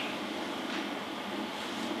contradiction.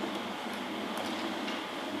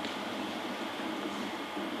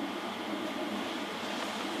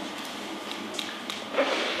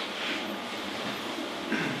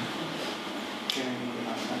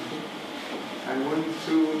 I want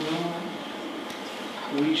to know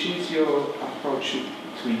which is your approach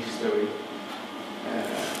to history,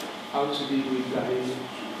 how to deal with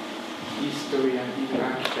history and even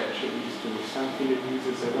architecture history, something that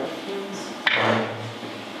uses a reference,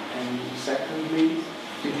 and secondly,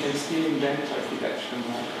 you can still invent architecture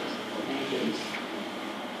nowadays.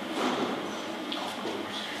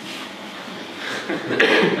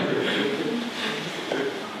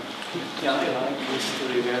 Yeah, I like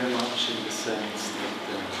history very much in the sense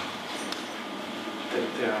that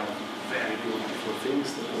there are very beautiful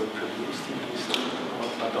things that were produced in history,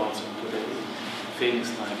 but also today. Things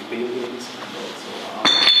like buildings, and also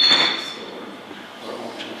art, or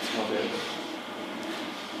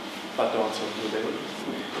but also to develop.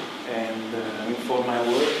 And for my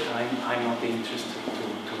work, I'm not interested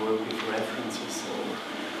to work with references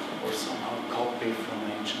or somehow copy from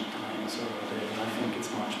ancient times or whatever. I think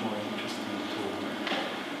it's much more interesting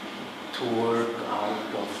to work out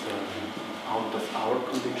of our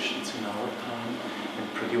conditions in our time and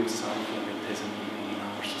produce something that has a meaning in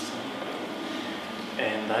our society.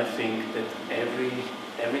 And I think that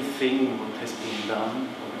everything what has been done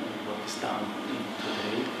or what is done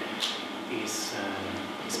today is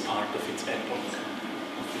part of its epoch,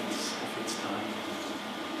 of its time.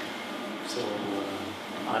 So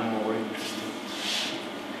I'm more interested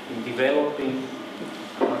in developing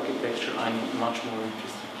architecture. I'm much more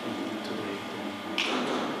interested in today than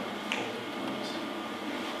older times.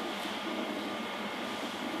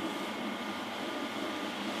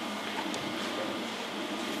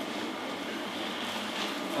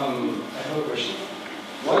 I have a question.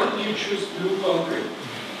 Why did you choose blue concrete?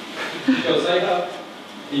 Because I have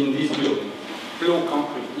in this building. Blue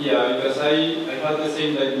concrete? Yeah, because I had the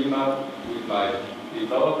same dilemma with my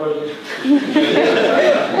Bilbao project.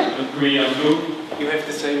 Green and blue. You have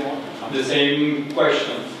the same one? The same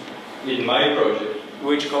question in my project.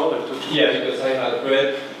 Which color? Yeah, because I had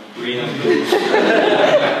red, green and blue.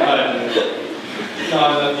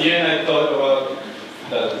 and at the end I thought about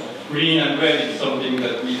that green and red is something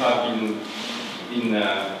that we have in the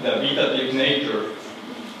vegetative nature,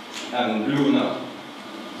 and blue now.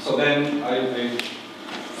 So then I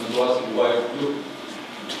was asking why blue?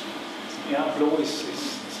 Yeah, blue is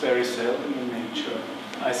very seldom in nature.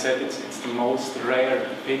 I said it's the most rare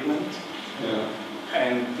pigment. Yeah.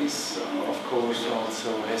 And this, of course,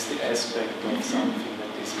 also has the aspect of something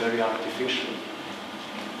that is very artificial.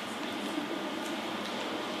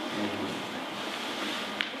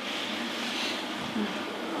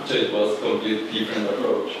 So it was a completely different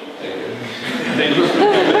approach. Thank you.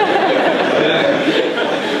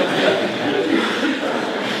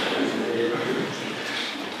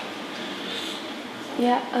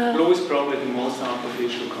 Yeah. Blue is probably the most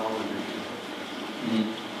artificial color.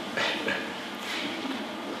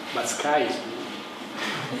 But sky is blue.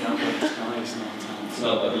 Yeah, but sky is not something. It's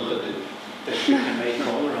not vegetative. That you can make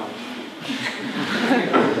color out.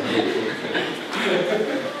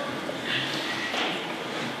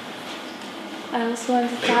 I also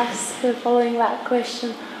wanted to ask, following that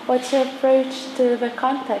question, what's your approach to the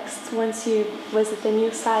context once you visit a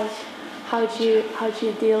new site? How do you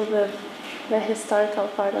deal with the historical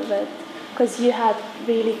part of it? Because you had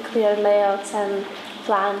really clear layouts and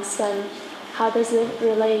plans, and how does it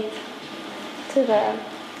relate to the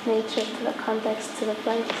nature, to the context, to the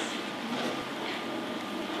place?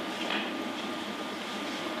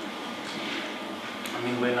 I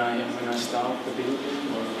mean, when I start the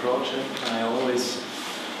building or a project, I always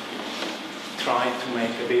try to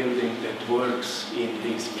make a building that works in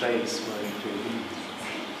this place where it will be.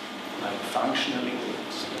 Like functionally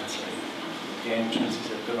works, let's say. The entrance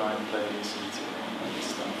is at the right place and so on and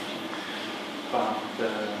stuff. But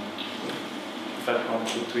if I come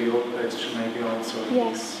to your question, maybe also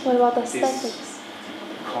Yes, what about aesthetics? This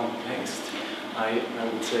context, I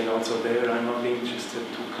would say also there I'm not interested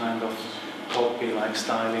to kind of copy like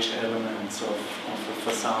stylish elements of a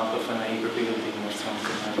facade of a neighbor building or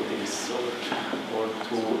something like this, or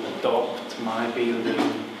to adopt my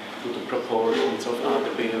building to the proportions of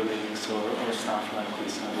other buildings or stuff like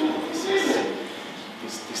this. I think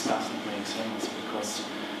this doesn't make sense, because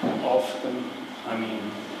often, I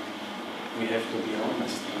mean, we have to be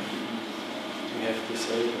honest. We have to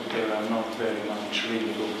say that there are not very much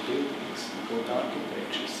really good buildings, good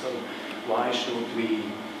architecture. So why should we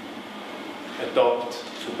adopt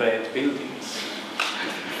to bad buildings?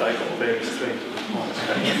 If I go very straight to the point.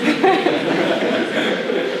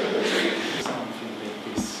 Something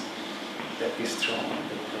that is strong,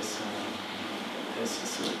 that has a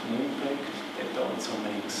certain impact, that also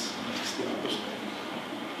makes the understanding.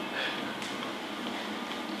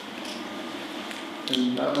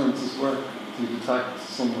 In Lawrence's work, do you detect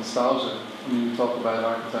some nostalgia? I mean, you talk about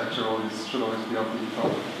architecture should always be of the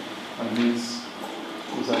epoch, and he's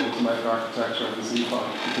was able to make architecture of this epoch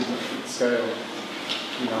because of its scale,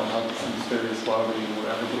 you know, had some mysterious quality or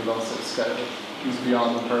whatever, but it also scale. It was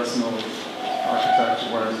beyond the personal architecture,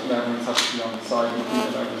 whereas Lawrence has to be on the side looking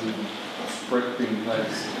at every brick being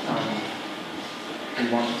placed, and he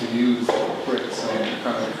wanted to use bricks and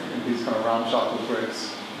kind of these kind of ramshackle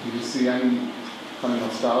bricks. Do you see any kind of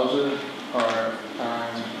nostalgia or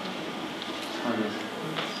kind of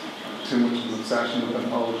too much of an obsession with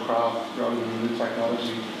an old craft rather than new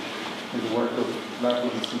technology in the work of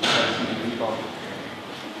Levels and the epoch?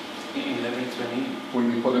 In every 20? When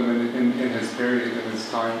you put him in his period, in his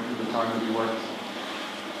time, in the time that he worked.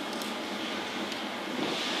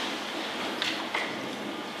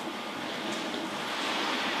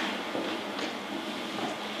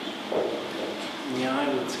 Yeah,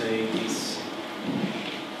 I would say this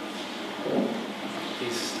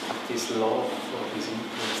love or this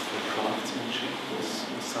interest for craftsmanship was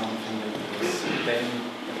something that was then,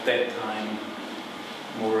 at that time,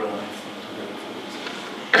 more alive than today, for example.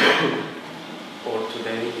 Or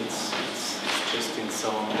today it's just in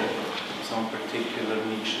some particular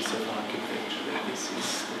niches of architecture that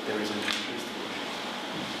there is an interest for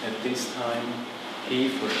it. At this time, he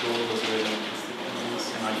for sure was very interested in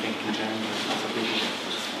this, and I think in general it was a big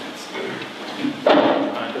interest in this.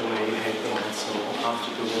 By the way, he had also,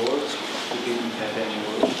 after the war, he didn't have any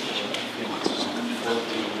work for, I think, 40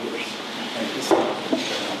 years, and he started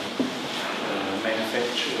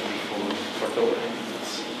manufacturing for door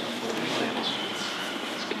handles and for electricians.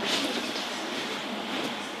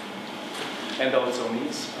 And also me, I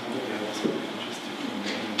was very interested in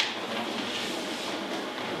craftsmanship.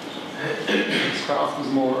 His craft was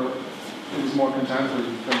more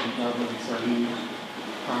contemporary than Evans, or he.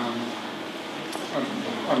 I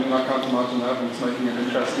mean, I can't imagine Evans making an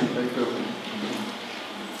interesting big building,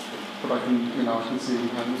 but I can see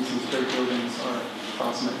Henderson's big buildings are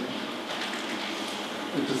fascinating.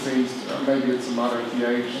 It just seems, maybe it's a matter of the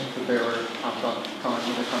age that they were at that time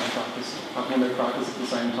when they kind of practiced. When they practiced at the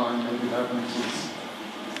same time, maybe Evans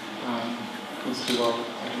was too old.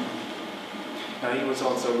 I don't know. He was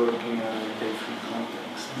also working in a different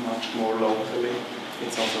context, much more locally.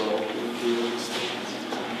 It's also locally realistic.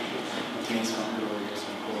 Means Van Gogh was,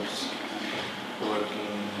 of course,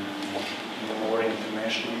 working in a more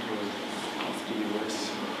international world of the US.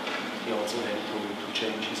 He also had to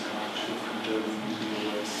change his culture from Germany to the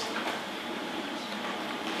US.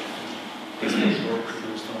 This was work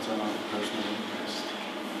produced also another personal interest.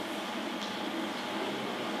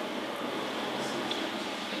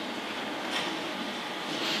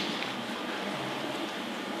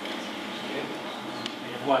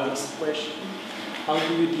 One last question. How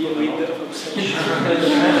do you deal with the obsession?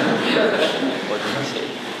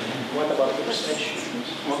 What about obsession?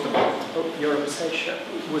 What about? Oh, your obsession.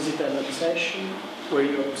 Was it an obsession? Were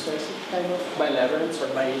you obsessed kind of by Leverance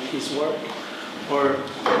or by his work? Or,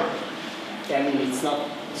 I mean, it's not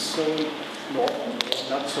so normal,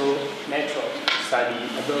 not so natural to study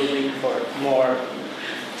a building for more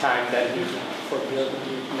time than for building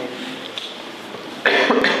it maybe.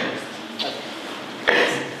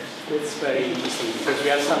 It's very interesting because we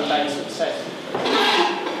are sometimes obsessed.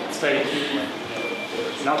 It's very human.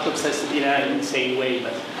 Not obsessed in an insane way,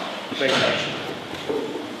 but very passionate.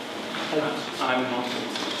 I'm not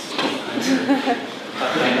obsessed.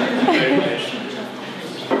 But I'm very passionate.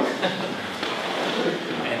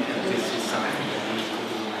 And this is something that needs to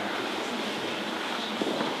be.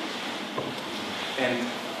 And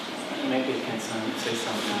maybe I can say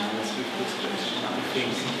something else with this question. I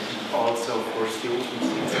think also for students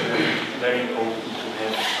it's very important to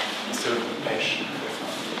have a certain passion for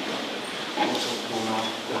something. Also to not,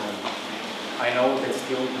 I know that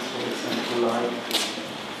students, for example, like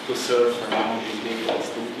to surf around in different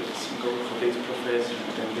studios and go to this professor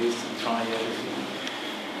and then this and try everything.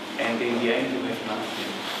 And in the end you have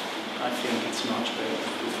nothing. I think it's much better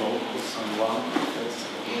to focus on one professor,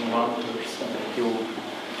 on one person that you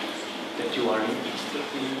are interested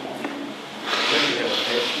in, that you have a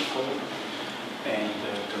passion for, and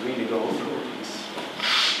to really go through this.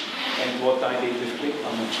 And what I did with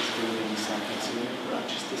Clip-On, which is building something similar, I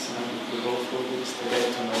just decided to go through this, to get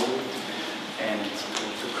to know it, and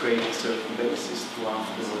to create a certain basis to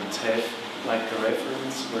afterwards have like a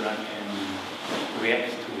reference where I can react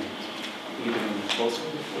to it, either in a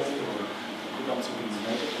positive way or it could also be in a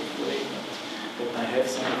negative way, but that I have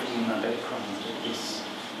something in my background that is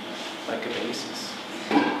like a basis.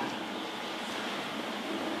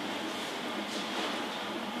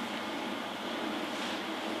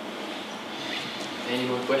 Any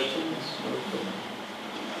more questions?